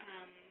our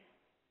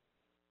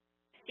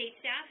state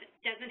staff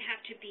doesn't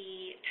have to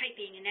be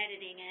typing and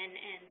editing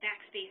and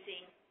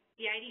backspacing.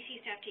 The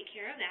IDC staff take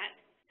care of that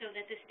so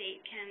that the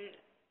state can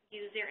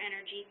use their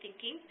energy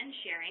thinking and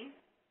sharing.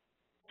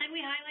 And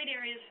we highlight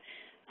areas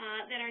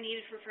that are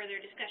needed for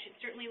further discussion.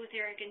 Certainly with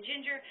Eric and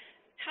Ginger,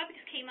 topics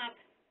came up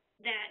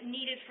that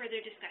needed further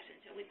discussion.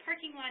 So we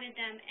parking lotted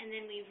them, and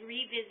then we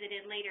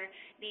revisited later,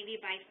 maybe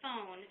by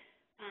phone,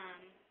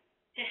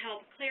 to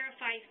help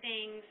clarify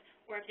things,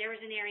 or if there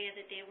was an area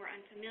that they were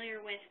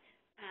unfamiliar with,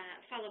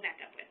 follow back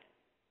up with.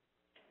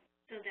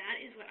 So that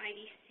is what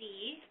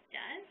IDC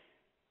does.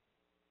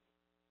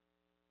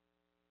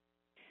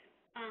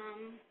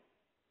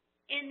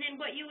 And then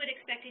what you would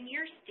expect in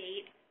your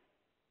state,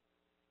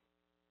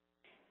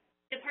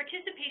 the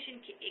participation,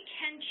 it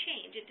can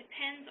change. It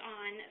depends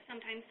on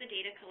sometimes the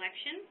data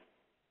collection.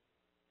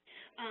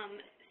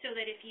 So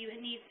that if you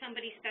need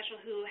somebody special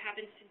who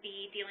happens to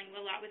be dealing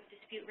a lot with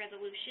dispute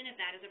resolution, if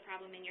that is a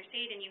problem in your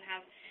state and you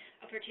have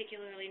a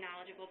particularly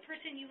knowledgeable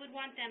person, you would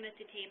want them at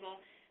the table,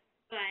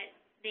 but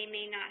they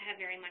may not have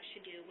very much to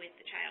do with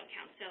the child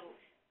count. So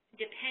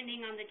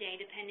depending on the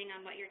day, depending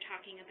on what you're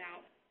talking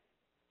about,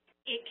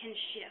 it can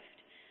shift.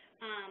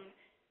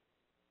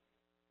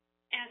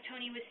 As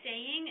Tony was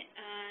saying,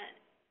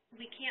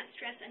 we can't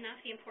stress enough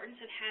the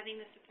importance of having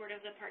the support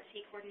of the Part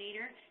C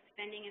coordinator,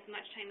 spending as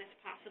much time as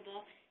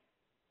possible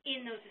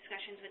in those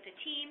discussions with the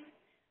team,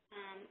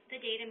 the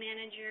data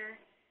manager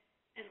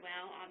as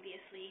well,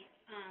 obviously.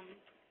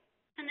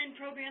 And then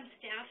program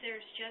staff,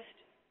 there's just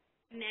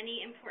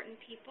many important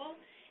people.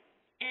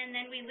 And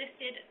then we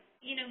listed,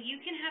 you know,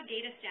 you can have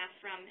data staff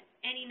from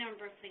any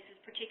number of places,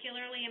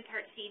 particularly in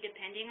Part C,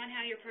 depending on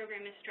how your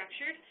program is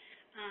structured.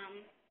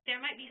 There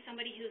might be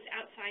somebody who's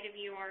outside of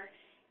your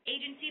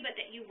agency, but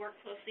that you work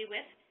closely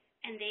with,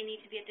 and they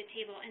need to be at the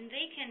table, and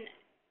they can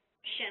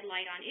shed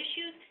light on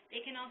issues.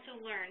 They can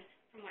also learn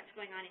from what's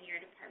going on in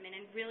your department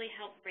and really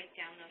help break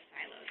down those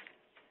silos.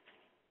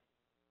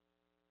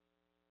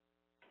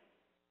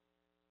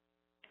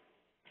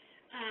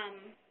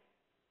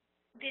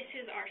 This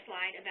is our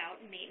slide about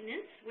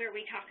maintenance, where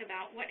we talk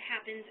about what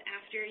happens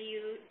after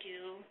you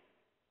do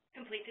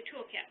complete the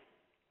toolkit.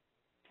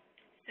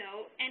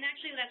 So, and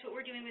actually that's what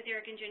we're doing with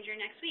Eric and Ginger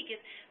next week,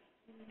 is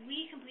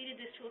we completed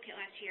this toolkit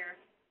last year.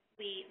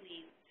 We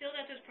filled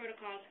out those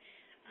protocols,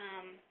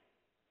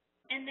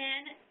 and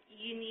then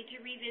you need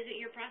to revisit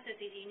your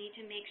processes. You need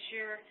to make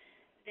sure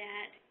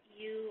that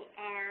you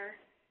are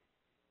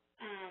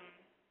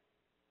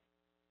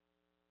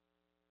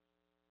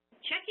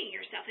checking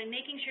yourself and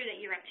making sure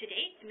that you're up to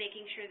date,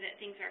 making sure that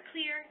things are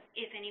clear,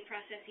 if any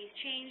processes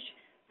change,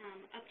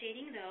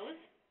 updating those.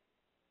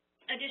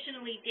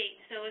 Additionally, dates.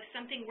 So if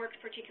something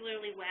worked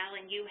particularly well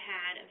and you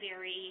had a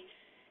very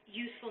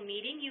useful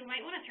meeting, you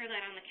might want to throw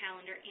that on the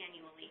calendar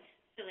annually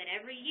so that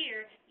every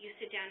year you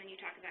sit down and you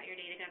talk about your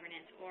data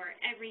governance, or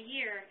every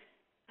year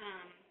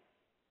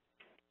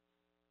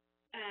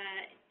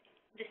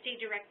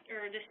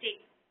the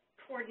state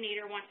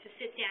coordinator wants to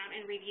sit down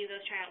and review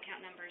those child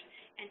count numbers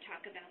and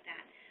talk about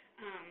that.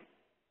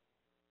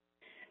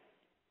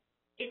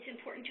 It's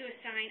important to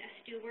assign a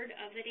steward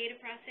of the data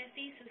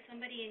processes, so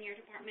somebody in your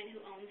department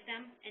who owns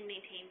them and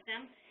maintains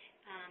them,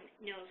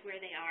 knows where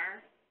they are,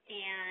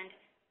 and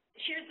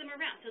shares them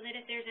around so that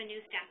if there's a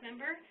new staff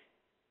member,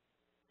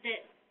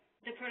 that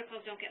the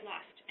protocols don't get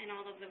lost and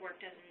all of the work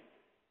doesn't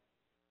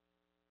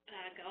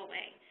go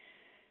away.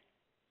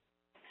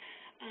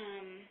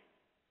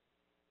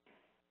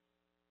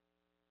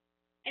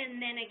 And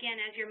then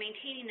again, as you're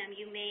maintaining them,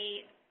 you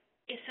may,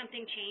 if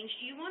something changed,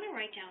 you want to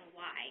write down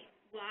why.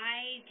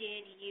 Why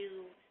did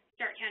you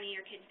start counting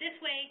your kids this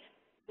way?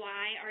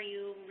 Why are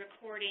you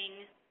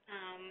recording,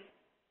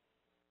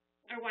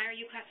 or why are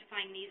you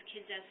classifying these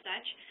kids as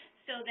such?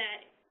 So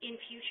that in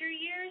future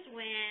years,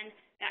 when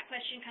that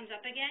question comes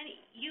up again,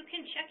 you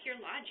can check your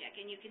logic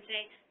and you can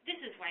say, this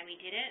is why we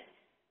did it.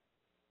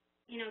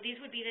 You know, these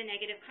would be the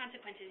negative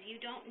consequences.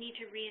 You don't need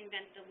to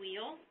reinvent the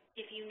wheel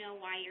if you know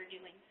why you're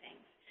doing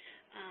things.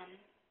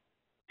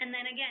 And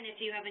then again,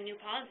 if you have a new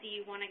policy,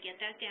 you want to get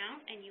that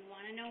down and you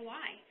want to know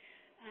why.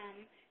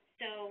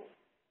 So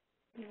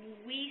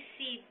we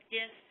see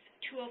this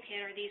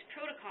toolkit or these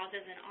protocols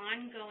as an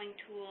ongoing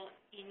tool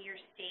in your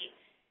state.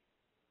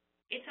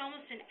 It's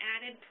almost an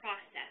added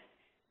process.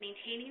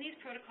 Maintaining these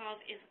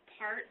protocols is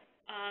part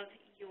of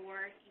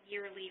your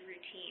yearly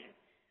routine.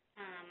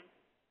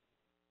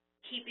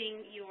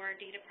 Keeping your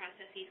data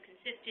processes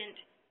consistent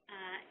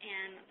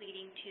and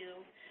leading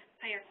to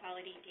higher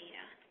quality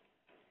data.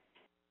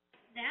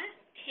 That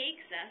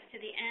takes us to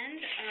the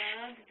end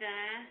of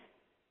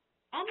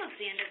almost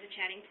the end of the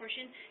chatting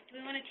portion. Do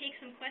we want to take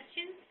some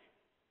questions?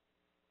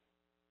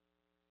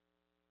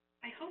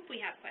 I hope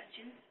we have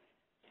questions.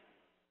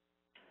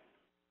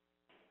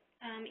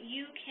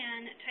 You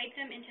can type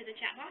them into the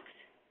chat box.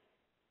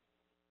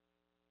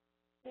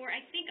 Or I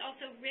think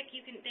also, Rick,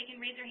 they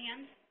can raise their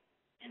hands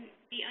and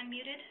be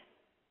unmuted.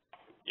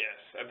 Yes,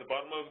 at the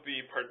bottom of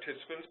the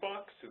participants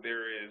box,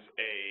 there is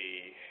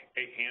a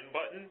hand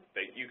button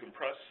that you can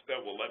press that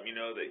will let me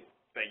know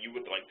that you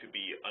would like to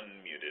be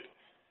unmuted.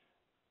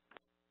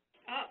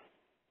 Oh,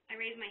 I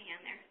raised my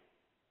hand there.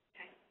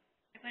 Okay,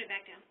 I put it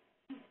back down.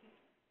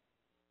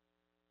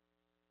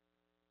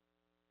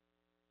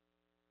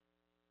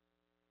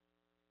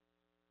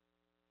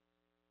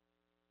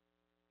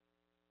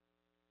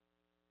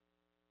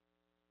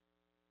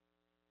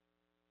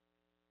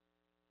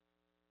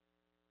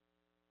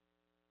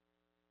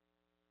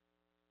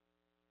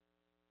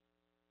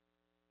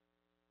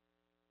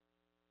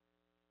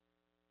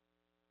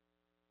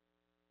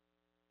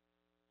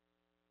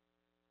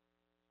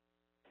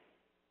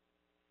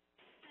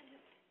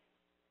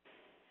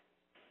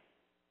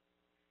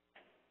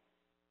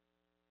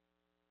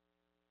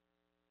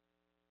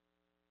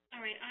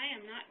 All right, I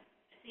am not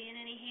seeing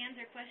any hands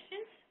or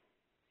questions.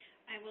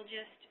 I will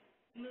just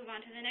move on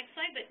to the next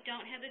slide, but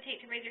don't hesitate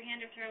to raise your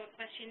hand or throw a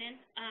question in.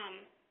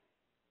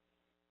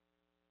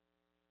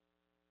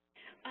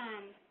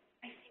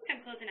 I think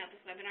I'm closing out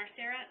this webinar.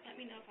 Sarah, let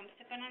me know if I'm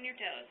stepping on your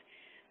toes.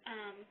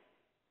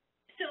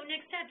 So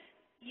next steps.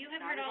 You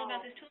have heard all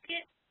about this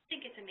toolkit. I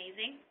think it's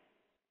amazing.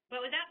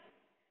 What was that?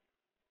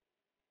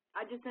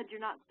 I just said you're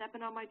not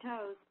stepping on my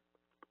toes.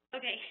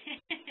 Okay.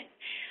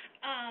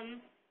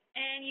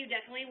 And you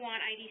definitely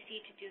want IDC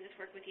to do this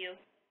work with you.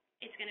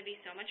 It's going to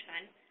be so much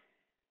fun.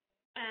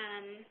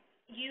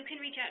 You can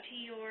reach out to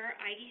your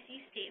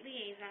IDC state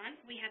liaison.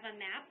 We have a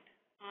map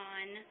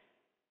on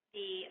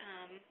the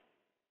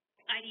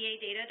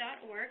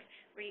idadata.org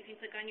where you can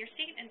click on your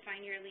state and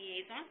find your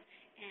liaison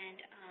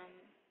and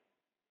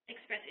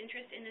express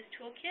interest in this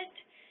toolkit.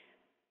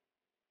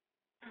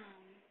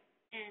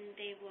 And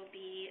they will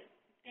be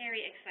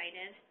very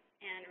excited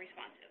and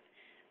responsive.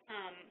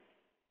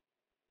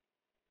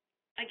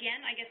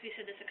 Again, I guess we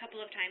said this a couple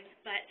of times,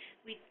 but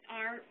we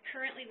are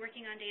currently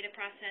working on data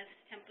process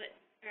template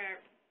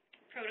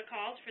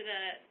protocols for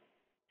the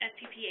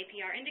SPP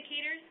APR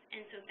indicators,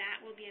 and so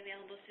that will be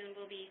available soon.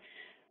 We'll be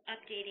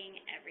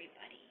updating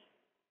everybody.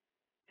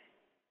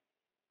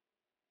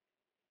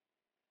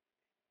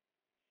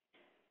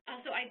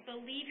 Also, I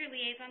believe your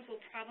liaisons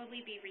will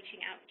probably be reaching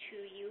out to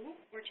you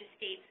or to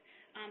states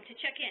to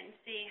check in,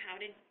 say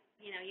how did,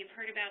 you've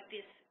heard about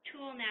this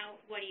tool now,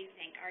 what do you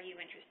think? Are you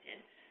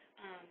interested?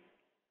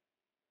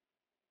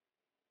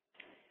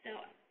 So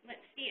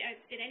let's see,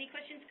 did any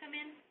questions come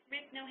in?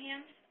 Rick, no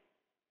hands?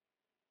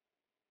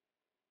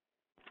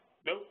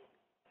 Nope.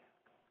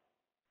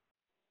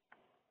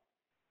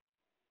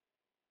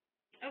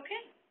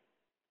 Okay.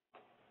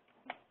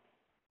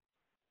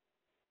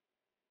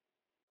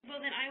 Well,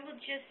 then I will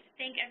just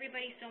thank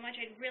everybody so much.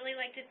 I'd really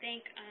like to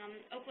thank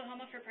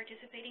Oklahoma for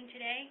participating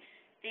today.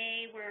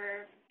 They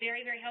were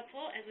very, very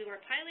helpful as we were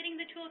piloting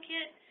the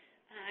toolkit.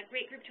 A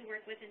great group to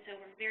work with, and so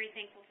we're very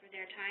thankful for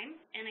their time.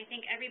 And I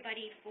thank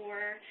everybody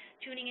for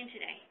tuning in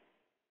today.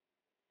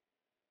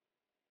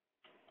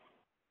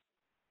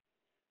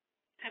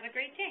 Have a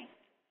great day.